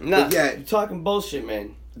mentality. Nah, you're talking bullshit,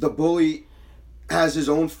 man. The bully has his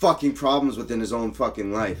own fucking problems within his own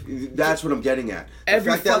fucking life. That's what I'm getting at.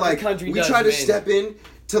 Every fucking country does, we try to step in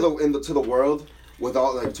to the world with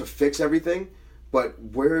all to fix everything, but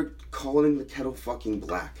we're calling the kettle fucking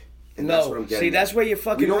black. And that's what I'm getting at. That's where you're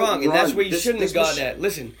fucking wrong, and that's where you shouldn't have got at.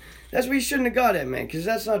 Listen. That's where you shouldn't have got at, man, because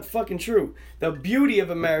that's not fucking true. The beauty of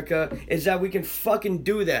America is that we can fucking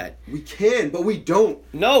do that. We can, but we don't.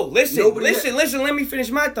 No, listen, let me finish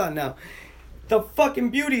my thought now. The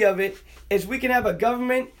fucking beauty of it is we can have a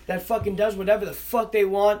government that fucking does whatever the fuck they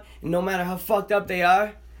want, and no matter how fucked up they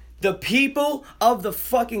are, the people of the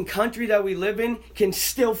fucking country that we live in can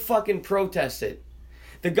still fucking protest it.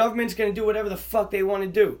 The government's going to do whatever the fuck they want to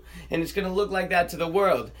do. And it's going to look like that to the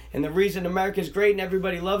world. And the reason America's great and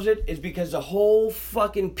everybody loves it is because the whole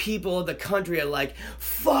fucking people of the country are like,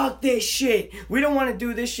 fuck this shit. We don't want to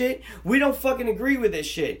do this shit. We don't fucking agree with this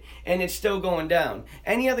shit. And it's still going down.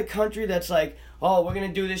 Any other country that's like, oh, we're going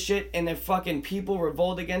to do this shit, and their fucking people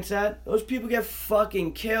revolt against that, those people get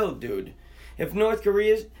fucking killed, dude. If North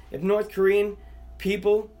Korean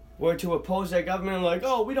people were to oppose their government and like,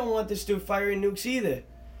 oh, we don't want this dude firing nukes either,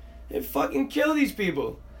 they'd fucking kill these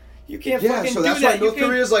people. You can't fucking do that. Yeah, so that's why North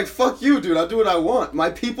Korea's like, fuck you, dude. I'll do what I want. My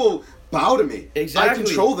people bow to me. Exactly. I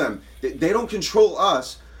control them. They don't control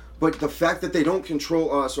us. But the fact that they don't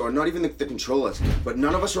control us, or not even that they control us, but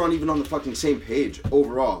none of us are even on the fucking same page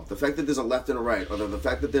overall. The fact that there's a left and a right, or the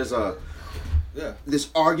fact that there's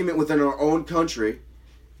this argument within our own country,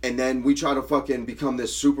 and then we try to fucking become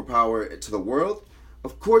this superpower to the world,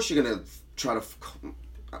 of course you're gonna try to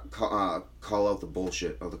call out the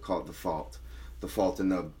bullshit or the fault in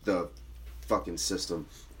the fucking system.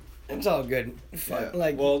 It's all good. Yeah.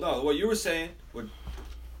 Like, well, no, what you were saying,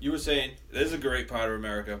 it is a great part of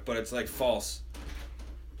America, but it's like false.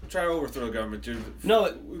 Try to overthrow the government, dude.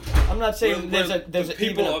 no, I'm not saying there's the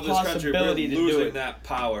people even a of this country, we're possibility to do losing it. that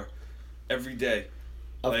power every day.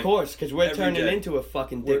 Of Like, course, because we're every turning day. into a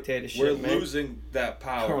fucking We're dictatorship, man. losing that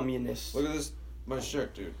power. Communists. Look at this, my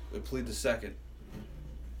shirt, dude. I plead the second.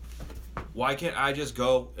 Why can't I just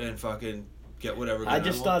go and fucking get whatever? I gun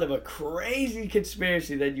just want? thought of a crazy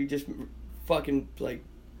conspiracy that you just fucking like.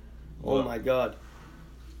 Oh What? my god.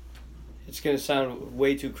 It's gonna sound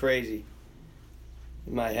way too crazy.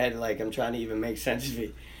 In my head, like I'm trying to even make sense of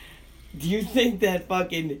it. Do you think that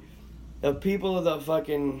fucking the people of the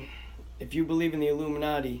fucking, if you believe in the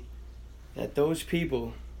Illuminati, that those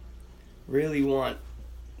people really want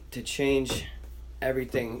to change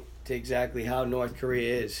everything to exactly how North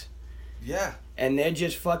Korea is? Yeah. And they're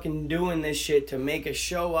just fucking doing this shit to make a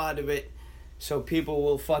show out of it so people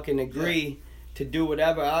will fucking agree to do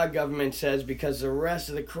whatever our government says because the rest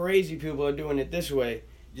of the crazy people are doing it this way.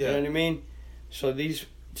 Yeah. You know what I mean?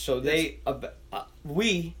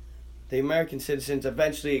 We, the American citizens,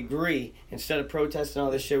 eventually agree. Instead of protesting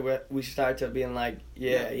all this shit, we start to being like,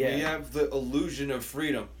 yeah. We have the illusion of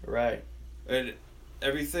freedom. Right. And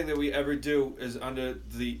everything that we ever do is under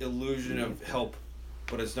the illusion of help,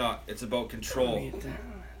 but it's not. It's about control.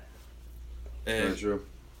 Very And true.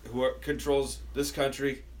 who controls this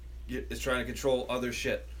country is trying to control other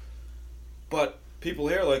shit. But people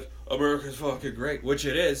here are like, America's fucking great, which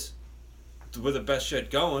it is. We're the best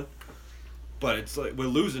shit going. But it's like, we're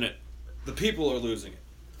losing it. The people are losing it.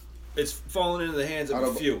 It's falling into the hands of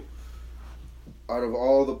a few. Out of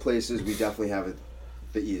all the places, we definitely have it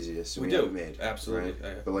the easiest. We haven't do. made. Absolutely.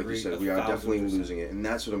 Right? I But like you agree said, we are 1000%. definitely losing it. And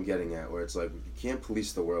that's what I'm getting at, where it's like, you can't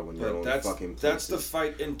police the world when you But don't fucking police that's the it.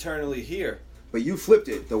 fight internally here. But you flipped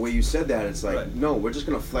it. The way you said that, it's like, Right. no, we're just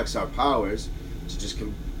going to flex our powers to just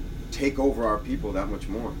take over our people that much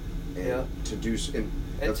more. And Yeah. to do... And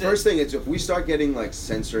the That's first thing is, if we start getting, like,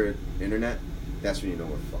 censored internet, that's when you know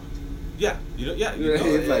we're fucked. Yeah. You know,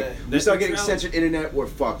 It's like, we Net start getting neutrality. censored internet, we're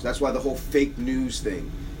fucked. That's why the whole fake news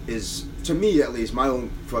thing is, to me at least, my own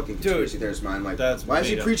fucking conspiracy theorist mind. Like, That's why is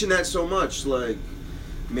he made up. preaching that so much? Like,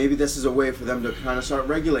 maybe this is a way for them to kind of start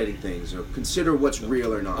regulating things or consider what's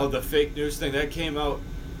real or not. Oh, the fake news thing that came out,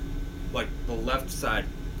 like the left side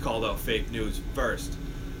called out fake news first.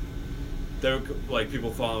 They were like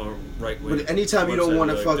people following right wing. But anytime you don't want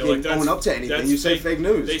to fucking own up to anything, you say fake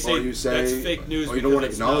news. They say or you say that's fake news. or you don't want to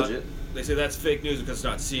because acknowledge it's it. not- They say that's fake news because it's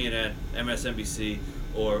not CNN, MSNBC,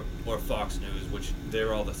 or Fox News, which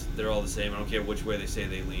they're all the same. I don't care which way they say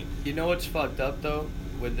they lean. You know what's fucked up though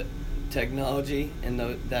with the technology and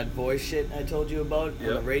that voice shit I told you about on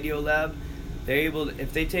the Yep. Radio Lab? They're able to,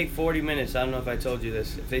 if they take 40 minutes, I don't know if I told you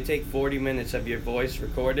this, if they take 40 minutes of your voice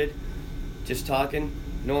recorded, just talking,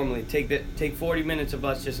 normally, take 40 minutes of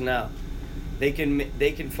us just now. They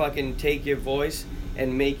can fucking take your voice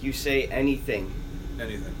and make you say anything.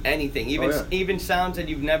 Anything. Even sounds that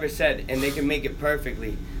you've never said, and they can make it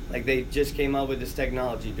perfectly. Like they just came out with this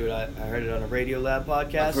technology, dude. I heard it on a Radio Lab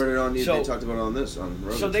podcast. I've heard it on. They talked about it on this on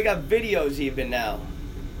Rogan. So they got videos even now.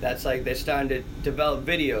 That's like they're starting to develop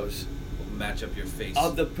videos Match up your face.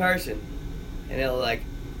 of the person, and it'll like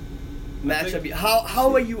match up.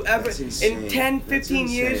 How are you ever That's insane. in 10, That's 15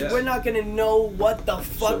 years? insane. We're not gonna know what the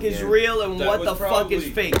fuck is yeah. real and That what was the fuck is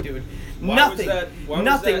probably- fake, dude. Why Nothing.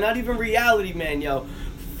 was that- Not even reality, man, yo.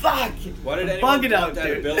 Fuck. Why did I'm anyone bugging want out, that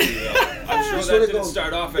dude. ability though? I'm sure Just that wanna didn't go-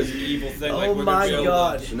 start off as an evil thing. Oh like we're my gonna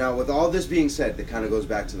God. So now, with all this being said, that kind of goes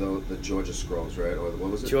back to the Georgia Scrolls, right? Or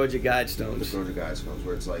what was it? Georgia The Guidestones. Georgia Guidestones,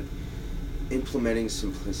 where it's like implementing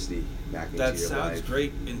simplicity back into That your sounds life.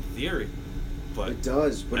 great in theory, but It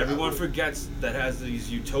does, but everyone forgets that has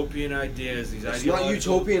these utopian ideas. These It's not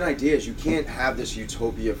ideological- utopian ideas. You can't have this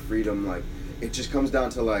utopia freedom. Like, it just comes down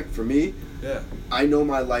to, like, for me, Yeah. I know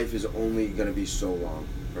my life is only gonna be so long,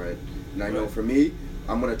 right? And I know Right. for me,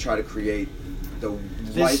 I'm gonna try to create the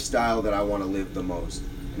lifestyle that I want to live the most.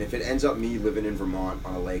 And if it ends up me living in Vermont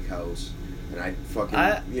on a lake house, and I fucking,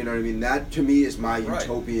 you know what I mean? That to me is my Right.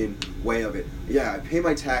 utopian way of it. Yeah, I pay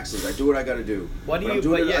my taxes. I do what I gotta do. What do But you- I'm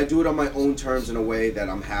doing but it, yeah- I do it on my own terms in a way that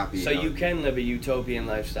I'm happy. So and you I'm- can live a utopian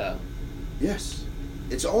lifestyle. Yes,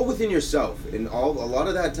 it's all within yourself, and a lot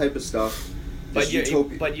of that type of stuff. But is you're,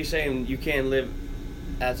 utopia. but you're saying you can't live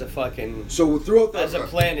as a fucking So throughout the as a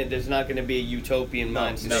planet. There's not going to be a utopian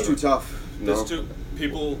mindset. it's too tough. No.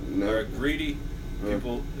 People No. are greedy,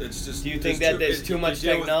 People, it's just. Do you think that there's too much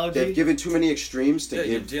technology? They've given too many extremes to Yeah,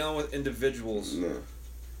 you're give. dealing with individuals. Yeah.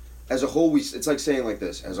 As a whole, it's like saying like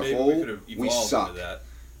this. As a Maybe whole, we could have we evolved suck. into that.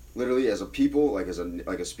 Literally, as a people, like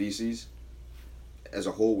a species, as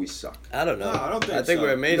a whole, we suck. I don't know. No, I don't think I think so.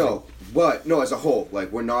 we're amazing. No, as a whole,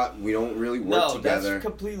 like we don't really work No, together. that's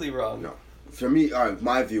completely wrong. No, for me,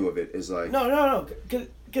 my view of it is like. No.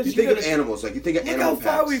 Because You think of animals, like you think of look animal how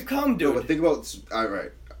far packs. we've come, dude. No, but think about. All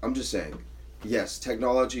right, I'm just saying. Yes,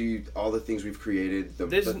 technology, all the things we've created, the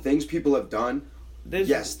things people have done.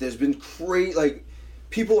 Yes, there's been great. Like,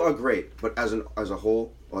 people are great, but as a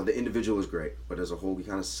whole, or the individual is great, but as a whole, we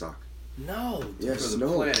kind of suck. No. Yes, For the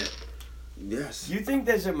no. planet. Yes. You think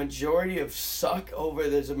there's a majority of suck over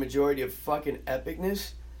there's a majority of fucking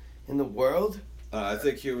epicness in the world? I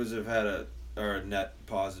think humans have had a net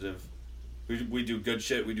positive. We do good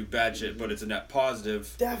shit, we do bad shit, but it's a net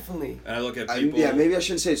positive. Definitely. And I look at people. Maybe I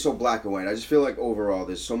shouldn't say it's so black and white. I just feel like overall,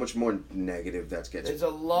 there's so much more negative that gets There's a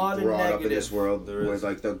lot of brought up in negative. this world, There where is.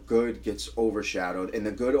 like the good gets overshadowed, and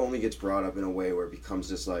the good only gets brought up in a way where it becomes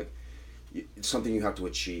this like something you have to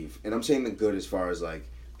achieve. And I'm saying the good as far as like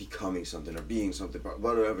becoming something or being something,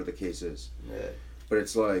 whatever the case is. Yeah. But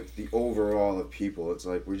it's like the overall of people. It's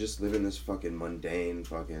like we're just living this fucking mundane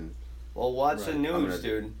fucking. Well, watch the Right. news,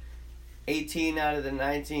 dude. 18 out of the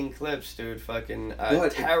 19 clips, dude, fucking are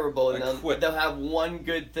What? terrible. I And quit. they'll have one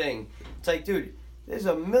good thing. It's like, dude, there's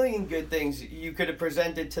a million good things you could have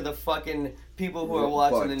presented to the fucking people who are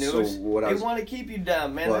watching the But, news. so what I They was- want to keep you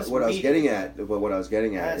down, man. But That's what I was meat. getting at, is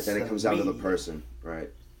That's then it the comes down to the meat. person, right?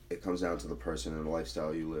 It comes down to the person and the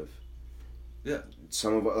lifestyle you live. Yeah.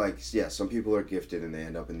 Some people are gifted and they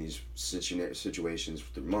end up in these situations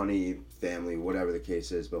through money, family, whatever the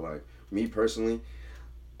case is. But like me personally,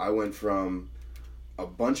 I went from a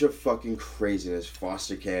bunch of fucking craziness,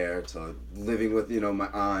 foster care, to living with my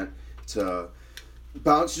aunt, to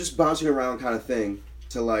bouncing around kind of thing,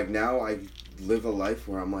 to like now I live a life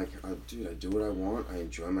where I'm like, dude, I do what I want. I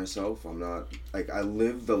enjoy myself. I'm not like I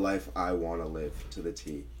live the life I want to live to the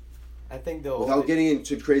T. I think the Without getting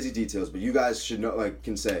into crazy details, but you guys should know, like,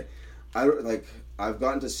 can say, I've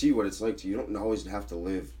gotten to see what it's like. You don't always have to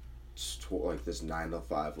live like this 9 to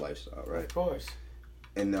 5 lifestyle, right? Of course.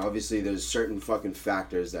 And obviously, there's certain fucking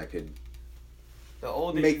factors that could The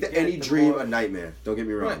older you make get, any the dream more- a nightmare. Don't get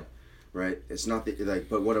me wrong, right? It's not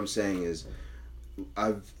but what I'm saying is,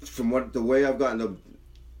 the way I've gotten to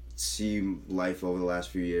see life over the last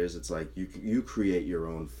few years, it's like you create your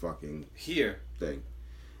own fucking Here. thing.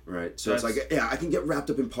 Right, so it's That's- like, yeah, I can get wrapped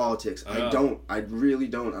up in politics. I really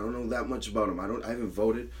don't. I don't know that much about them. I haven't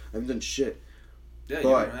voted. I haven't done shit. Yeah, you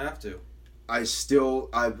But- don't have to. I still,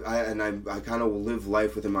 I kind of live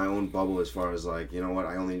life within my own bubble as far as like, you know what?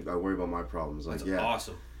 I worry about my problems. Like, That's yeah,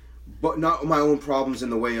 awesome. but not my own problems in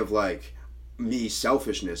the way of like me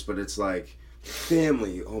selfishness, but it's like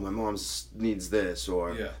family. Oh, my mom needs this,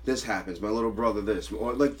 or Yeah. this happens. My little brother this,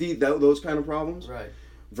 or like those kind of problems. Right.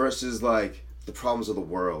 Versus like the problems of the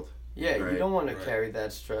world. Yeah, Right. you don't want to Right. carry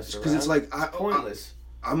that stress around. Because it's like It's pointless.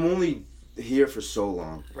 I'm only here for so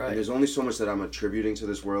long. Right. And there's only so much that I'm attributing to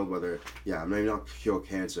this world, whether, I may not cure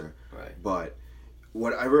cancer, Right. but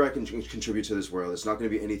whatever I can contribute to this world, it's not going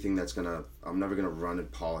to be anything I'm never going to run in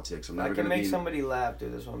politics. I'm I never can going to make be... somebody laugh,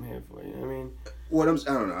 dude. That's what I'm here for. You know what I mean?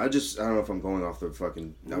 I don't know. I don't know if I'm going off the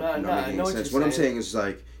fucking... not I making know any what sense. you're What I'm saying. saying is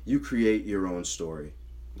like, you create your own story.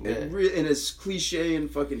 Yeah. And as cliche and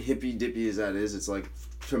fucking hippy-dippy as that is, it's like,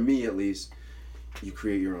 for me at least, you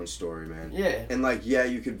create your own story, man. Yeah. And like, yeah,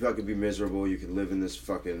 you could fucking be miserable. You could live in this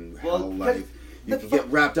fucking Well, hell life. You could get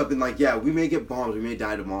wrapped up in like, yeah, we may get bombed, we may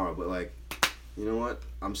die tomorrow, but like, you know what?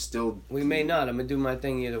 I'm still. We may not. I'm gonna do my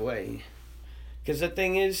thing either way. Because the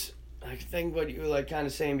thing is, I think what you were like kind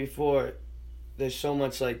of saying before, there's so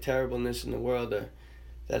much like terribleness in the world.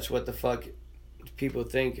 That's what the fuck people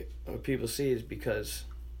think or people see is because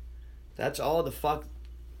that's all the fuck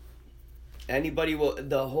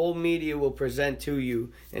the whole media will present to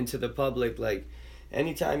you and to the public. Like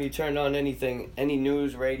anytime you turn on anything, any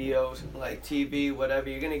news, radios, like TV, whatever,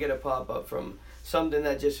 you're gonna get a pop-up from something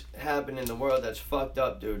that just happened in the world that's fucked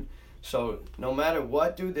up, dude. So no matter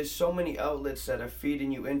what, dude, there's so many outlets that are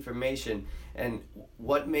feeding you information. And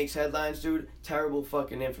what makes headlines, dude? Terrible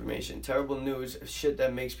fucking information, terrible news, shit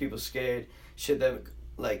that makes people scared, shit that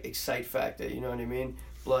like excite factor, you know what I mean?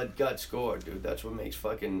 Blood, guts, gore, dude. That's what makes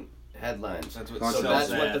fucking headlines. That's what So sells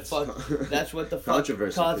that's what the ads. fuck. That's what the fuck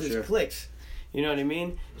Controversy, for causes sure. clicks. You know what I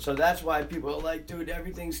mean? So that's why people are like, dude,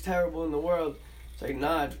 everything's terrible in the world. It's like,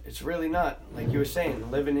 nah, it's really not. Like you were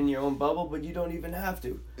saying, living in your own bubble, but you don't even have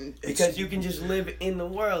to. Because you can just live in the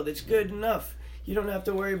world. It's good enough. You don't have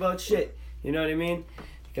to worry about shit. You know what I mean?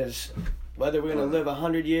 Because Whether we're gonna live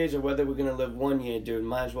 100 years or whether we're gonna live 1 year, dude,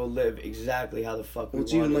 might as well live exactly how the fuck we Well,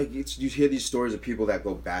 it's want even it. like you hear these stories of people that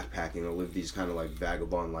go backpacking or live these kind of like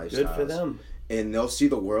vagabond lifestyles. Good for them. And they'll see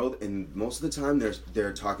the world, and most of the time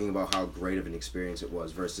they're talking about how great of an experience it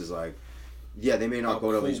was versus like, yeah, they may not How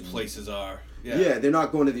go to cool these places are. Yeah, they're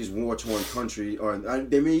not going to these war-torn country, or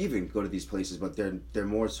they may even go to these places, but they're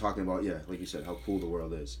more talking about, yeah, like you said, how cool the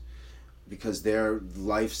world is, because their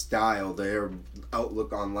lifestyle, their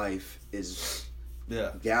outlook on life is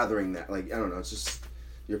gathering that. Like, I don't know, it's just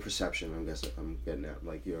your perception. I guess I'm getting at,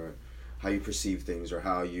 like your how you perceive things or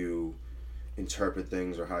how you interpret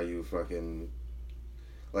things or how you fucking.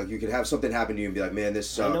 Like, you could have something happen to you and be like, man, this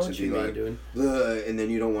sucks. I know what and you be mean, like, dude. "Ugh," and then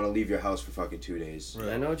you don't want to leave your house for fucking 2 days.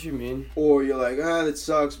 I know what you mean. Or you're like, that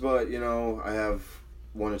sucks, but, you know, I have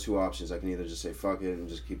one or two options. I can either just say fuck it and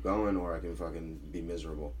just keep going, or I can fucking be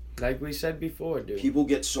miserable. Like we said before, dude. People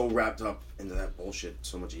get so wrapped up into that bullshit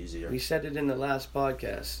so much easier. We said it in the last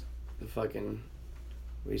podcast.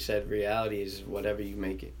 We said reality is whatever you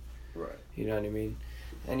make it. Right. You know what I mean?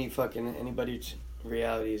 Anybody's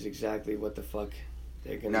reality is exactly what the fuck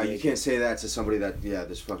they're gonna Now, make you can't it. say that to somebody that,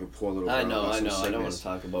 this fucking poor little girl. I know. got I some don't want sickness. to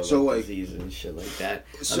talk about So, like, disease and shit like that.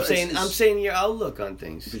 So I'm saying your outlook on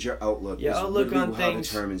things. But your outlook Your is outlook literally on how things-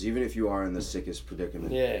 determines, even if you are in the sickest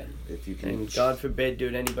predicament. Yeah. If you can. And God forbid,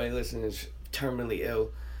 dude, anybody listening is terminally ill,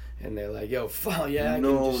 and they're like, "Yo, fuck yeah."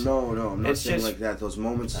 No, I can just... I'm not It's saying just- like that. Those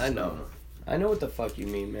moments. I know. I know what the fuck you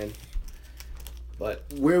mean, man. But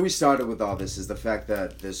Where we started with all this is the fact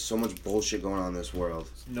that there's so much bullshit going on in this world.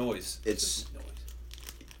 It's noise. It's. noise.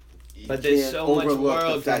 You But there's can't so much overlook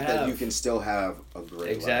world the to fact that have. you can still have a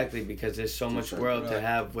great exactly, life. because there's so much Right. world to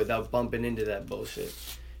have without bumping into that bullshit.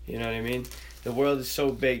 You know what I mean? The world is so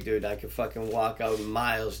big, dude. I could fucking walk out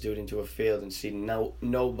miles, dude, into a field and see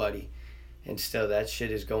nobody. And still, that shit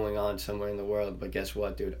is going on somewhere in the world. But guess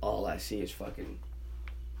what, dude? All I see is fucking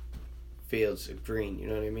fields of green. You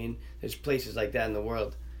know what I mean? There's places like that in the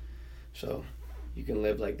world. So, you can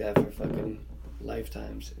live like that for fucking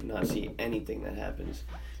lifetimes and not see anything that happens.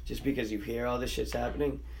 Just because you hear all this shit's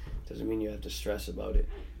happening doesn't mean you have to stress about it.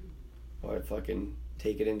 Or fucking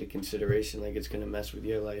take it into consideration like it's gonna mess with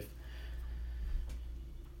your life.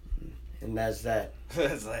 And that's that.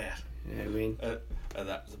 That's that. You know what I mean? And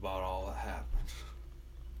that's about all that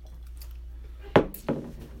happened.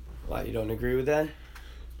 Why, you don't agree with that?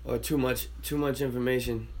 Or too much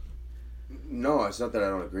information? No, it's not that I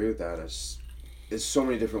don't agree with that. There's so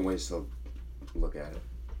many different ways to look at it.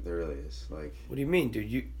 There really is. Like, What do you mean, dude?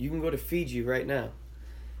 You can go to Fiji right now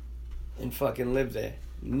and fucking live there.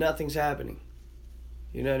 Nothing's happening.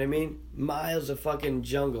 You know what I mean? Miles of fucking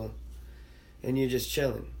jungle. And you're just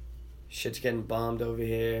chilling. Shit's getting bombed over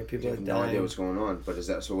here. People you are have dying. no idea what's going on. But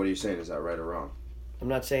so what are you saying? Is that right or wrong? I'm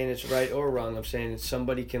not saying it's right or wrong. I'm saying that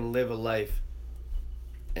somebody can live a life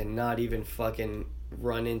and not even fucking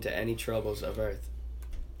run into any troubles of Earth.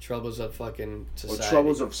 Troubles of fucking society. Well,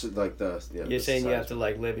 troubles of like the. Yeah, You're the saying you have to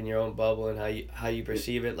society. like live in your own bubble and how you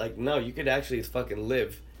perceive it. Like, no, you could actually fucking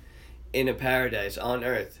live in a paradise on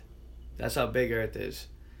Earth. That's how big Earth is.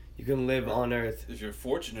 You can live on Earth. If you're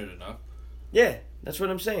fortunate enough. Yeah, that's what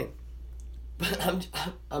I'm saying. But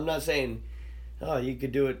I'm not saying, oh, you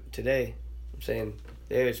could do it today. I'm saying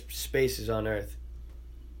there's spaces on Earth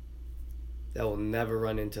that will never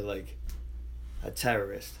run into like a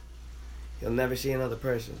terrorist. You'll never see another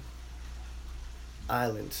person.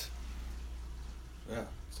 Islands. Yeah.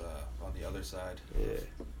 It's on the other side Yeah.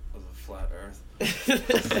 of the flat earth.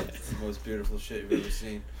 It's the most beautiful shit you've ever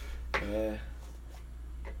seen. Yeah.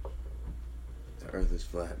 The Earth is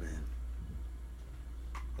flat, man.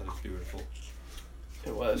 That is beautiful.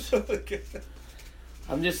 It was.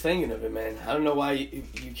 I'm just thinking of it, man. I don't know why you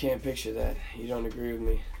can't picture that. You don't agree with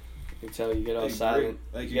me. I can tell you get all I agree. silent.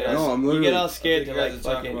 Like, you you get guys- all, No, I'm you get literally- all scared to I think like you guys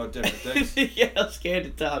are talking fucking. about different things. you get all scared to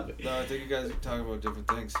talk. No, I think you guys are talking about different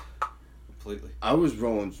things. Completely. I was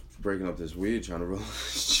breaking up this weed, trying to roll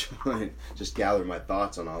this joint, just gather my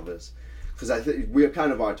thoughts on all this, because I think we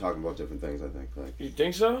kind of are talking about different things. I think, like, You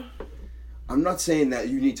think so? I'm not saying that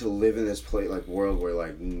you need to live in this world where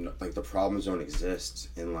like like the problems don't exist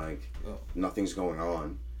and like Oh. nothing's going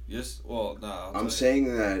on. Yes. Well, no. I'll tell I'm you.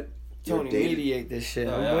 saying that your Tony, day- mediate this shit.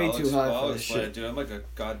 No, I'm yeah, way I'll too ex- high I'll for this explain it, shit. dude. I'm like a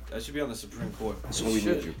god. I should be on the Supreme Court. That's why we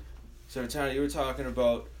Shit. need you. So, Tony, you were talking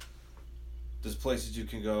about there's places you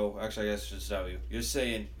can go. Actually, I guess I should tell you. You're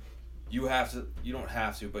saying you have to. You don't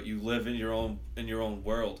have to, but you live in your own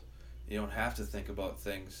world. You don't have to think about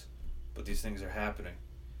things, but these things are happening.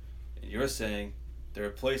 And you're saying there are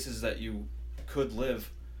places that you could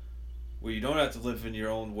live where you don't have to live in your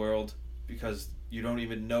own world because you don't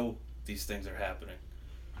even know these things are happening.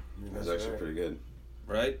 That's actually pretty good.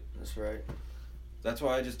 right? That's right. That's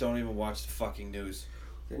why I just don't even watch the fucking news.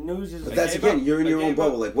 The news is. But I that's gave again, up. you're in I your own gave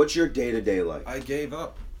bubble. up. Like, what's your day to day like? I gave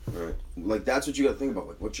up. Right. Like, that's what you got to think about.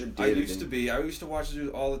 Like, what's your day to day? I used to watch the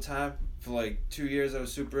news all the time. For like 2 years, I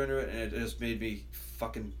was super into it, and it just made me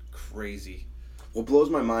fucking crazy. What blows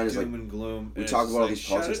my mind is Doom like and gloom. we and talk it's about all like, these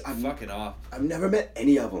politics. Shut it fucking off. I've never met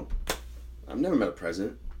any of them. I've never met a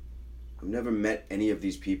president. I've never met any of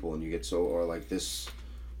these people, and you get so or like this,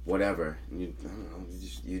 whatever. And I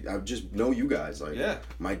don't know. I just know you guys. Like, Yeah.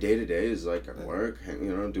 my day to day is like at work,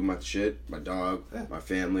 do my shit, my dog, Yeah. my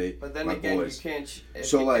family, But then my again, boys. you can't. If,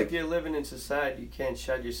 So, like- if you're living in society, you can't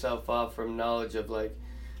shut yourself off from knowledge of like,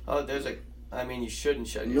 oh, there's a. I mean, you shouldn't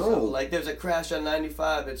shut yourself. No. Like, there's a crash on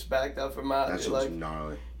 95. It's backed up for miles. That's You're just like,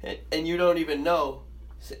 gnarly. and you don't even know.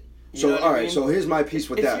 You So know what all I right, mean? so here's my piece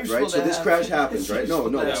with It's that, useful right? So to this have- crash happens, it's right? No,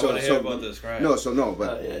 useful no. to Yeah, have. I So want to hear about this crash.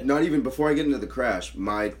 but yeah. not even before I get into the crash.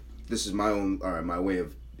 This is my own, my way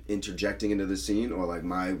of interjecting into the scene, or like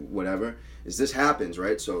my whatever. Is this happens,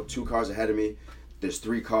 right? So 2 cars ahead of me. There's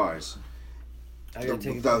 3 cars. I gotta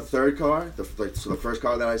take The third car, the first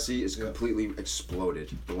car that I see is Yeah. completely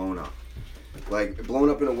exploded, blown up. Like, blown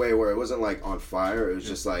up in a way where it wasn't like on fire. It was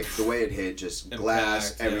just like the way it hit, just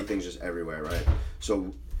glass, Impact, yeah. everything's just everywhere, right?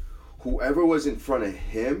 So whoever was in front of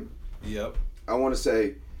him, Yep. I want to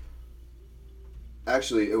say,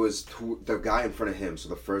 actually, it was the guy in front of him. So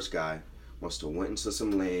the first guy must have went into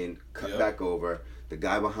some lane, cut Yep. back over. The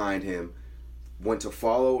guy behind him went to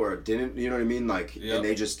follow or didn't, you know what I mean? Like, Yep.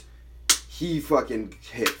 and he fucking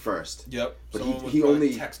hit first. Yep. But Someone was he probably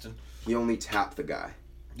only- texting. He only tapped the guy.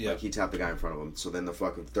 Yep. Like, he tapped the guy in front of him. So then the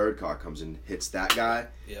fucking third car comes and hits that guy.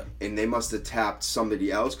 Yep. And they must have tapped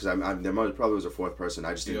somebody else, because probably was a 4th person.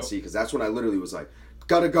 I just didn't Yep. see, because that's when I literally was like,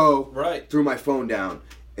 gotta go. Right. Threw my phone down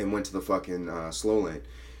and went to the fucking slow lane.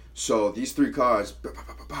 So these 3 cars,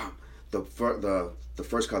 the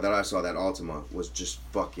first car that I saw, that Altima, was just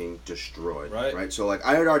fucking destroyed. Right. So like,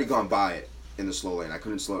 I had already gone by it in the slow lane. I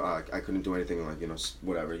couldn't do anything, like,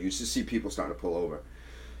 whatever. You used to see people starting to pull over.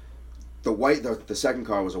 The second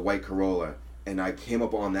car was a white Corolla, and I came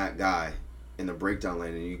up on that guy in the breakdown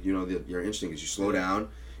lane, and your instinct is you slow down,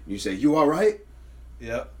 and you say, "You all right?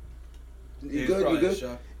 Yep. You He was good? You probably in good?"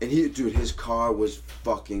 shock. And his car was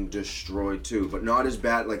fucking destroyed too, but not as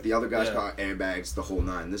bad. Like the other guy's Yeah. car, airbags, the whole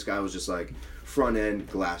 9. This guy was just like front end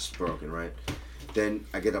glass broken, right? Then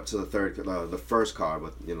I get up to the first car,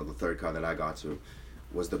 but the third car that I got to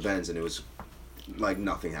was the Benz, and it was like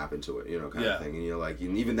nothing happened to it, kind Yeah. of thing. And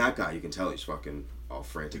and even that guy, you can tell he's fucking all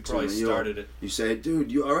frantic. He probably too. started it. You say,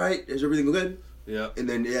 "Dude, you all right? Is everything good?" Yep. And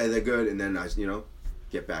then they're good, and then I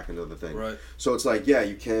get back into the thing. Right. So it's like, yeah,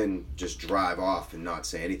 you can just drive off and not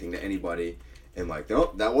say anything to anybody, and like,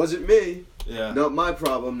 nope, that wasn't me. Yeah. Not my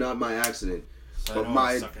problem, not my accident. Sign But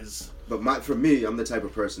on, suckers. for me, I'm the type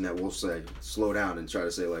of person that will say, slow down and try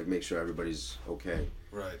to say, like, make sure everybody's okay.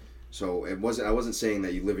 Right. So I wasn't saying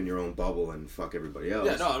that you live in your own bubble and fuck everybody else.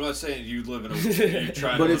 Yeah, no, I'm not saying you live in you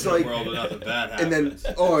try to But live it's in like- a world where nothing bad And happens.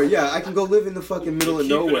 then, I can go live in the fucking middle of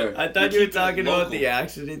Keep it- nowhere. I thought We you were keep it talking about local. the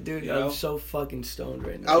accident, dude. You I'm know? so fucking stoned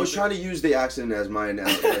right now. I was trying to use the accident as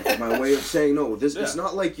my way of saying, no, it's Yeah.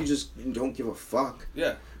 not like you just don't give a fuck.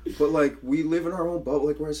 Yeah. But like, we live in our own bubble,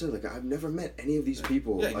 like where I said, like, I've never met any of these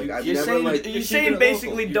people. Yeah, Like, you- I've You're never saying, like you're keep saying it basically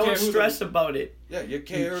local. You don't care who the- stress about it. Yeah, you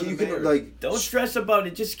care. you can like Don't stress about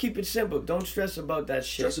it. Just keep it simple. Don't stress about that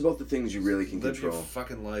shit. stress about the things you really can live control. your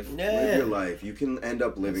fucking life. Yeah. Live your life. You can end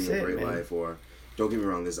up living That's a it, great man. life, or don't get me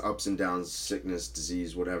wrong, there's ups and downs, sickness,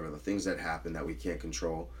 disease, whatever. The things that happen that we can't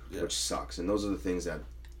control, Yeah. which sucks. And those are the things that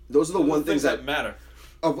things that matter.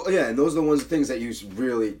 and those are the things that you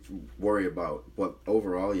really worry about. But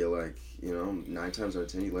overall, you're like, 9 times out of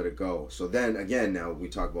 10, you let it go. So then again, now we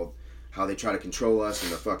talk about how they try to control us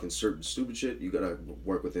and the fucking certain stupid shit. You gotta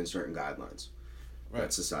work within certain guidelines. Right.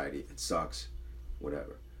 That's society. It sucks,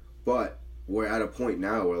 whatever. But we're at a point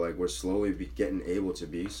now where like we're slowly getting able to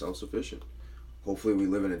be self-sufficient. Hopefully, we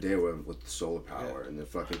live in a day where with solar power and the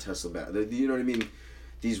fucking Tesla battery. You know what I mean?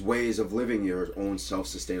 These ways of living your own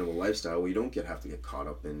self-sustainable lifestyle where you don't have to get caught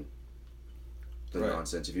up in the Right.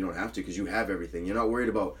 nonsense if you don't have to, because you have everything. You're not worried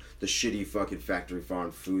about the shitty fucking factory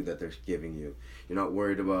farm food that they're giving you. You're not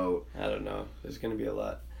worried about I don't know. There's gonna be a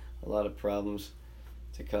lot of problems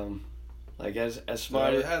to come. Like as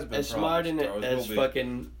smart already has been as smart and problems. There always as will be.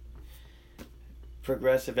 fucking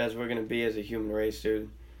progressive as we're gonna be as a human race, dude.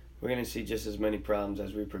 We're gonna see just as many problems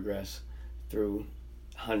as we progress through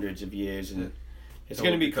hundreds of years, and it's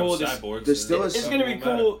gonna be cool. There's still It's gonna be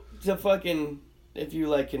cool to fucking if you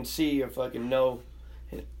like can see or fucking know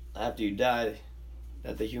after you die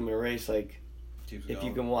that the human race like if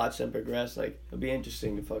you can watch them progress, like it'll be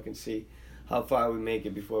interesting to fucking see how far we make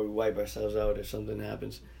it before we wipe ourselves out or something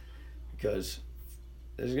happens, because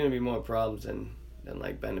there's gonna be more problems than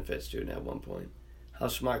like benefits, dude. At one point, how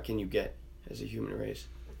smart can you get as a human race?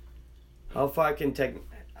 How far can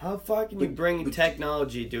you bring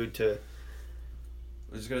technology, dude? To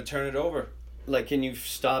We're just gonna turn it over. like, can you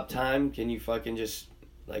stop time? Can you fucking just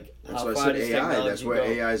like? That's how why I far said does AI. technology That's where go?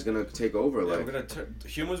 AI is gonna take over. Yeah, Like, we're gonna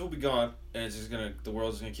humans will be gone, and it's just the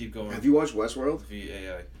world's gonna keep going. have you watched Westworld? via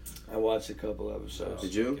AI? I watched a couple So episodes.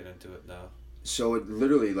 Did you? Get into it now. So it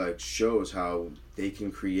literally like shows how they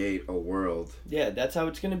can create a world, Yeah, that's how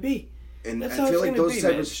it's gonna be. and That's I how feel it's like gonna those be,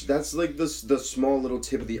 type man. of that's like the small little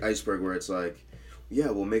tip of the iceberg where it's like,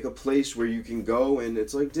 yeah, we'll make a place where you can go and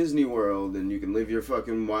it's like Disney World and you can live your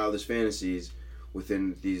fucking wildest fantasies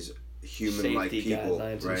within these human-like Safety people,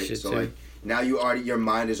 guidelines and right? shit, So too. like now your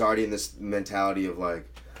mind is already in this mentality of like,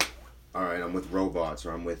 all right, I'm with robots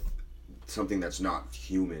or I'm with something that's not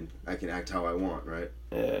human. I can act how I want, right?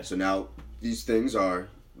 Yeah. So now these things are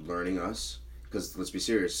learning us, because let's be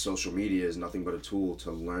serious, social media is nothing but a tool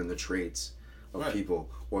to learn the traits of Right. people,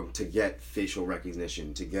 or to get facial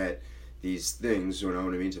recognition, to get these things, you know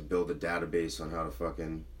what I mean, to build a database on how to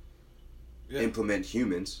fucking implement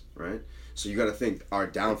humans, right? So you got to think our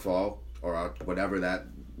downfall, or our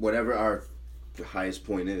whatever our highest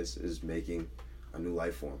point is making a new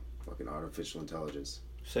life form, fucking artificial intelligence.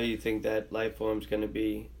 So you think that life form's gonna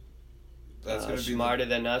be That's gonna be smarter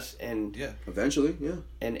than us and Eventually, yeah.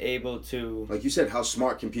 and able to? Like you said, how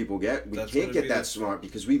smart can people get? We That's can't gonna get be that the- smart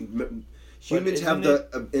because humans have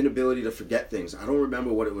isn't the inability to forget things. I don't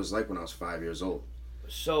remember what it was like when I was 5 years old.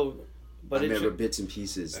 So, but I it's remember bits and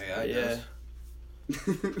pieces. AI yeah. does.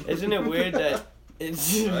 Isn't it weird that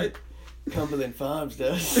it's Right? Cumberland Farms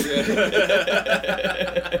does?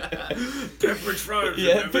 Pepperidge Farms,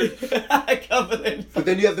 Yeah, remember? Cumberland. But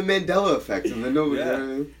then you have the Mandela effect, and then nobody. Yeah. You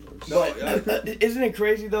know what I mean? No, But isn't it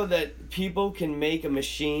crazy though that people can make a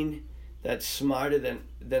machine that's smarter than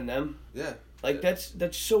them? Yeah. Like that's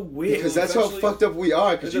so weird. Because that's how eventually- fucked up we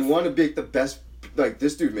are. Because And you the- want to make the best. Like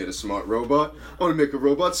this dude made a smart robot. I want to make a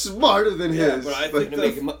robot smarter than Yeah, his. but I to think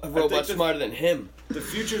make a I robot think the- smarter than him. The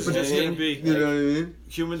future's But just I mean, gonna be you know what I mean?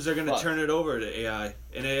 humans are gonna Fuck. turn it over to AI,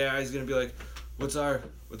 and AI is gonna be like, what's our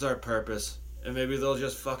purpose? And maybe they'll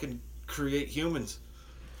just fucking create humans.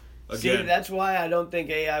 See, Again, that's why I don't think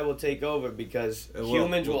AI will take over, because It will.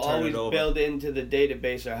 humans We'll will turn it always over. build into the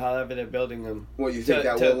database or however they're building them. What you think To-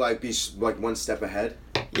 that to- will like be like one step ahead?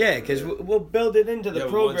 Yeah, because we'll build it into the Yeah,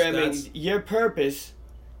 once programming. that's- Your purpose,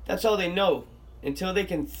 that's all they know. Until they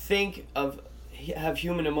can think of, have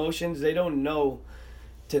human emotions, they don't know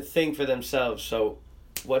to think for themselves. So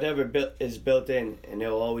whatever is built in, and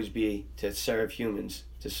it'll always be to serve humans,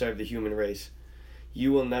 to serve the human race.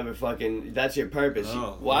 You will never fucking, that's your purpose.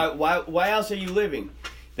 Oh. Why else are you living?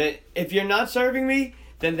 That if you're not serving me,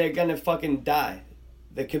 then they're gonna fucking die.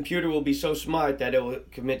 The computer will be so smart that it will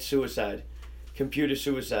commit suicide. Computer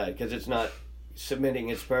suicide, because it's not submitting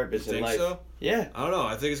its you purpose in think life. so? Yeah. I don't know.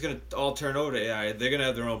 I think it's gonna all turn over to AI. They're gonna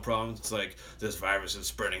have their own problems. It's like this virus is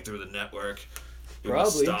spreading through the network. We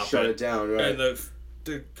must Probably. stop Shut it. it down, right? And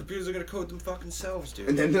the computers are gonna code them fucking selves, dude.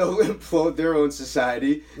 And then they'll implode their own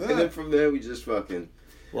society, Yeah. and then from there we just fucking.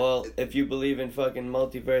 Well, if you believe in fucking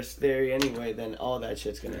multiverse theory anyway, then all that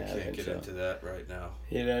shit's I gonna can't happen. get So. into that right now.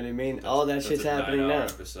 You know what I mean? All that That's shit's a happening 9-hour now.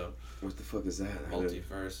 Episode. What the fuck is that? I don't-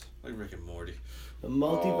 Multiverse, like Rick and Morty. The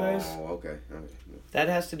multiverse, Oh, okay. that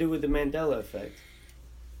has to do with the Mandela effect.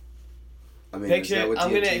 I mean, is Picture, that what I'm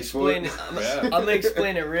gonna TNT 's for? explain it. Yeah. I'm gonna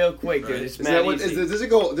explain it real quick, dude. Right. It's Is mad that what, easy. does it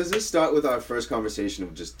go? Does this start with our first conversation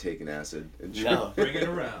of just taking acid? And No. Bring it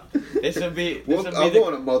around. This will be. Well, This I'll will go be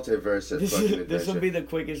on a multiverse at the, fucking this will adventure. be the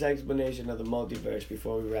quickest explanation of the multiverse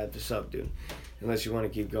before we wrap this up, dude. Unless you want to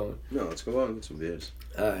keep going. No, let's go on and get some beers.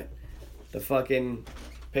 All right. The fucking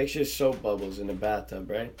picture soap bubbles in a bathtub,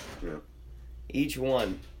 right? Yeah. Each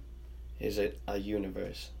one is a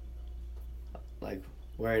universe. Like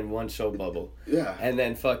we're in one soap bubble, Yeah. and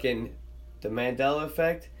then fucking the Mandela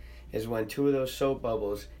effect is when two of those soap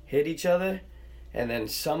bubbles hit each other, and then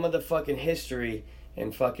some of the fucking history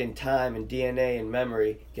and fucking time and DNA and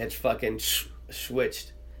memory gets fucking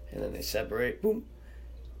switched, and then they separate. Boom.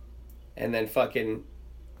 And then fucking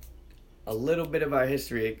a little bit of our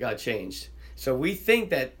history got changed. So we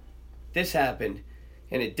think that this happened,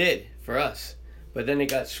 and it did for us. But then it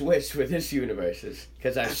got switched with this universes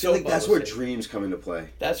because I feel like that's where dreams come into play.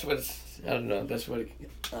 That's what I don't know. That's what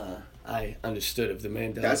I understood of the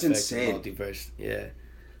Mandela That's effect insane. multiverse. Yeah,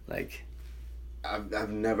 like I've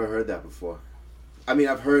never heard that before. I mean,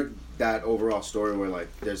 I've heard that overall story where like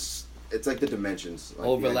it's like the dimensions, like the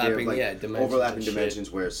idea of, Overlapping, like, yeah, dimensions overlapping and shit.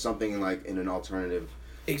 dimensions where something like in an alternative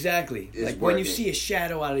Exactly. is Like when you working. see a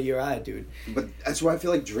shadow out of your eye, dude. But that's why I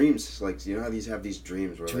feel like dreams, like, you know how these have these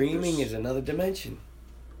dreams where Dreaming like, is another dimension.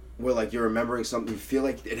 where like you're remembering something, you feel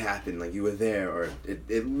like it happened, like you were there, or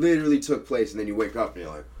it literally took place, and then you wake up and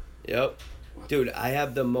you're like, Yep. Dude, I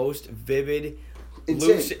have the most vivid,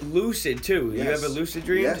 insane. lucid too. Yes. You ever lucid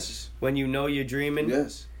dreams? Yes. When you know you're dreaming?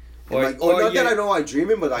 Yes. Or- Like, or not that you- I know I'm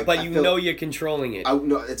dreaming, but like, But I you feel, know you're controlling it.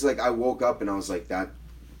 no, it's like I woke up and I was like, that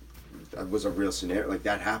was a real scenario, like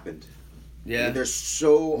that happened. Yeah. They're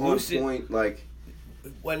so Lucid- on point, like,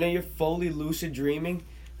 When you're fully lucid dreaming,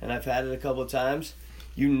 and I've had it a couple of times,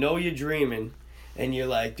 you know you're dreaming, and you're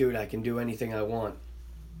like, dude, I can do anything I want.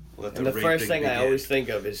 Let And the first raping thing I begin. always think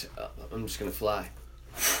of is, I'm just gonna fly.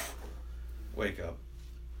 Wake up.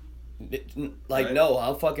 Like, Right. no,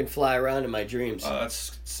 I'll fucking fly around in my dreams. Oh,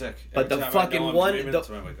 that's sick. But Every the time I fucking know I'm one- dreaming, the- that's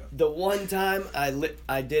when I wake up. The one time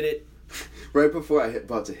I did it, right before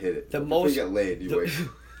about to hit it. The Before most- you get laid, you the- wake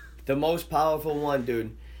the most powerful one,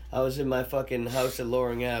 dude. I was in my fucking house at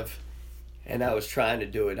Loring Ave, and I was trying to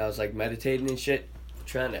do it. I was like meditating and shit,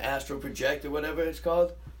 trying to astral project or whatever it's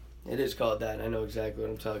called. It is called that. I know exactly what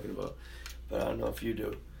I'm talking about, but I don't know if you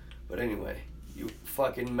do. But anyway, you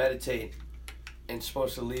fucking meditate, and it's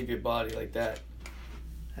supposed to leave your body like that.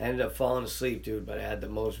 I ended up falling asleep, dude, but I had the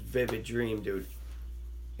most vivid dream, dude.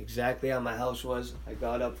 Exactly how my house was. I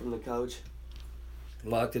got up from the couch,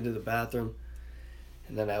 walked into the bathroom,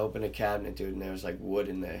 and then I opened a cabinet, dude, and there was like wood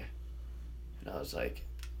in there. And I was like,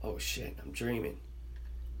 oh shit, I'm dreaming.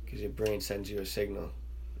 Because your brain sends you a signal.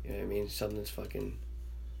 You know what I mean? Something's fucking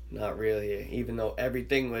not real here. Even though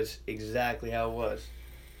everything was exactly how it was.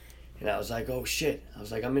 And I was like, oh shit. I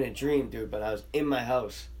was like, I'm in a dream, dude, but I was in my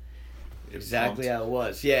house. Exactly how it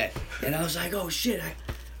was. Yeah. And I was like, oh shit,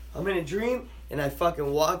 I'm in a dream. And I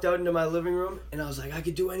fucking walked out into my living room, and I was like, I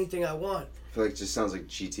could do anything I want. I feel like it just sounds like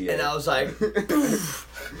GTA. And I was like,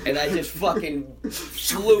 and I just fucking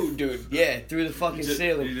flew, dude. Yeah, through the fucking You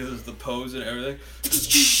ceiling. did the pose and everything.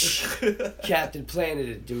 Captain Planet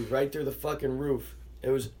it, dude, right through the fucking roof. It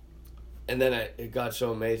was, and then it got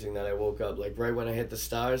so amazing that I woke up. Like right when I hit the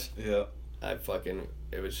stars, Yeah.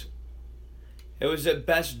 it was the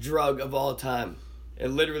best drug of all time. It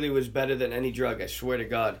literally was better than any drug, I swear to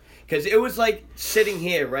God. Because it was like sitting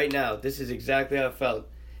here right now. This is exactly how it felt.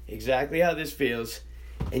 Exactly how this feels.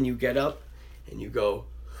 And you get up and you go,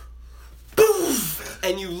 boom!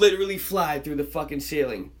 And you literally fly through the fucking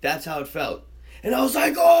ceiling. That's how it felt. And I was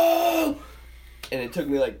like, oh! And it took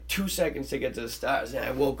me like 2 seconds to get to the stars. And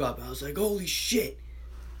I woke up and I was like, holy shit.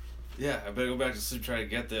 Yeah, I better go back to sleep trying to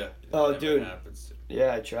get there. Oh, It never dude. happens.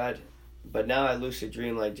 Yeah, I tried. But now I lucid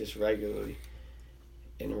dream like just regularly.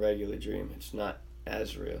 In a regular dream. It's not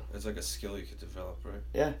as real. It's like a skill you could develop,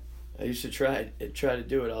 right? I used to try to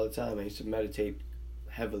do it all the time. I used to meditate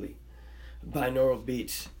heavily. Binaural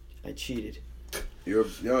beats. I cheated.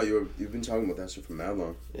 you've been talking about that shit for mad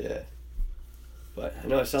long. Yeah. But I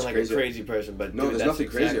know I sound It's like crazy. a crazy person, but No, dude, there's that's nothing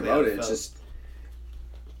crazy exactly how about it. It's felt. just,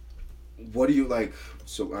 what do you like?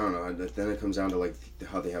 So I don't know. Then it comes down to like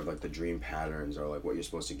how they have like the dream patterns, or like what you're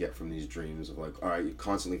supposed to get from these dreams of like, all right, you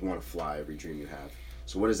constantly want to fly every dream you have.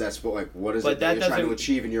 So what is that supposed like? What is But it that that you're trying to doesn't-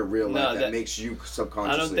 achieve in your real No, life that that- makes you I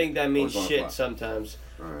subconsciously? don't think that means always wanna shit fly? sometimes.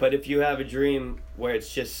 All right. But if you have a dream where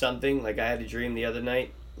it's just something, like I had a dream the other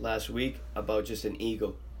night, last week, about just an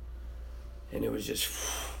eagle. And it was just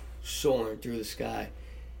soaring through the sky.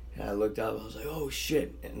 And I looked up, I was like, oh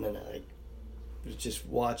shit. And then I was just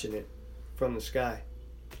watching it from the sky.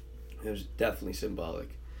 It was definitely symbolic.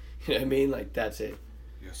 You know what I mean? Like, that's it.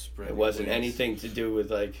 You're spread It your wasn't wings. anything to do with,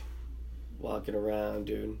 like, walking around,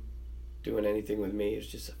 dude. Doing anything with me. It was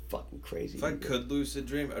just a fucking crazy. If I eagle. could lucid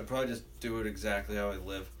dream, I'd probably just do it exactly how I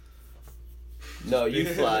live. No, you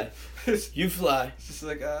fly. It's You fly. just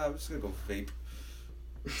like, I'm just gonna go vape.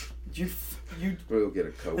 You. We'll go get a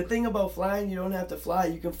The Coke. thing about flying, you don't have to fly.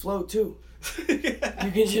 You can float too. You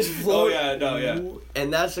You can just float. Oh yeah, no, yeah.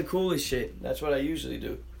 And that's the coolest shit. That's what I usually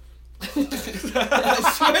do.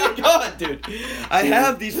 I swear to God, dude. I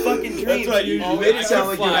have these fucking dreams. That's what I usually You made it I sound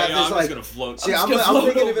could like you fly, had yeah, this, I'm like- just gonna float. See, just I'm gonna float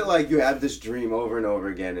thinking of over. it like you have this dream over and over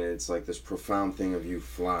again, and it's like this profound thing of you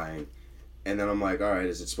flying. And then I'm like, all right,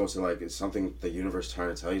 is it supposed to like, is something the universe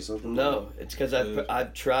trying to tell you something? No, it's because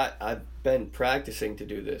I've been practicing to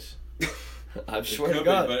do this. I It swear to could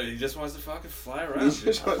God. be, but he just wants to fucking fly He around.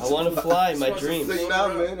 just wants I want to fly in my Just wants to dreams. Like, nah,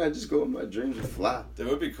 man, I just go in my dreams and fly. That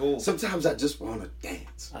would be cool. Sometimes I just want to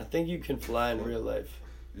dance. I think you can fly in real life.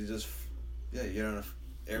 You just, yeah, you get on an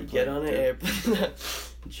airplane. You get on an dude. airplane,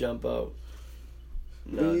 jump out.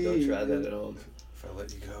 No, don't try that at home. If I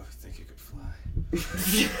let you go, I think you could fly.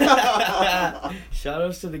 Shout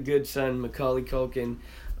outs to the good son, Macaulay Culkin.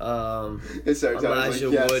 It started telling us, Elijah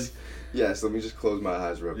like, yes, Wood. yes. Let me just close my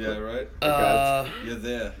eyes real quick. Yeah, right? Uh, You're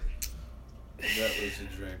there. That was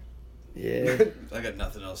a dream. yeah, I got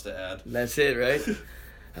nothing else to add. that's it, right?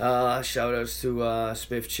 Shout outs to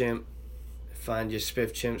Spiff Chimp. Find your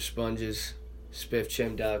Spiff Chimp sponges,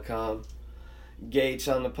 spiffchimp.com. Gates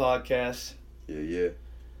on the podcast. Yeah.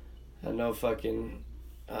 I know fucking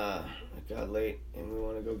it got late and we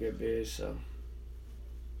want to go get beers, so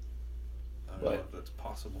I don't know What? if that's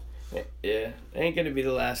possible. yeah, ain't gonna be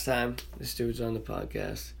the last time this dude's on the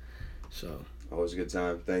podcast. So Always a good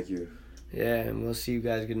time. Thank you. yeah, and we'll see you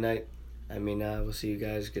guys. Good night. I mean, we'll see you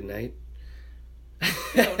guys. Good night.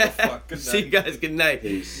 Yeah, what the fuck? Good See you night. guys. Good night.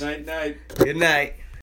 Peace. Night, night. Good night.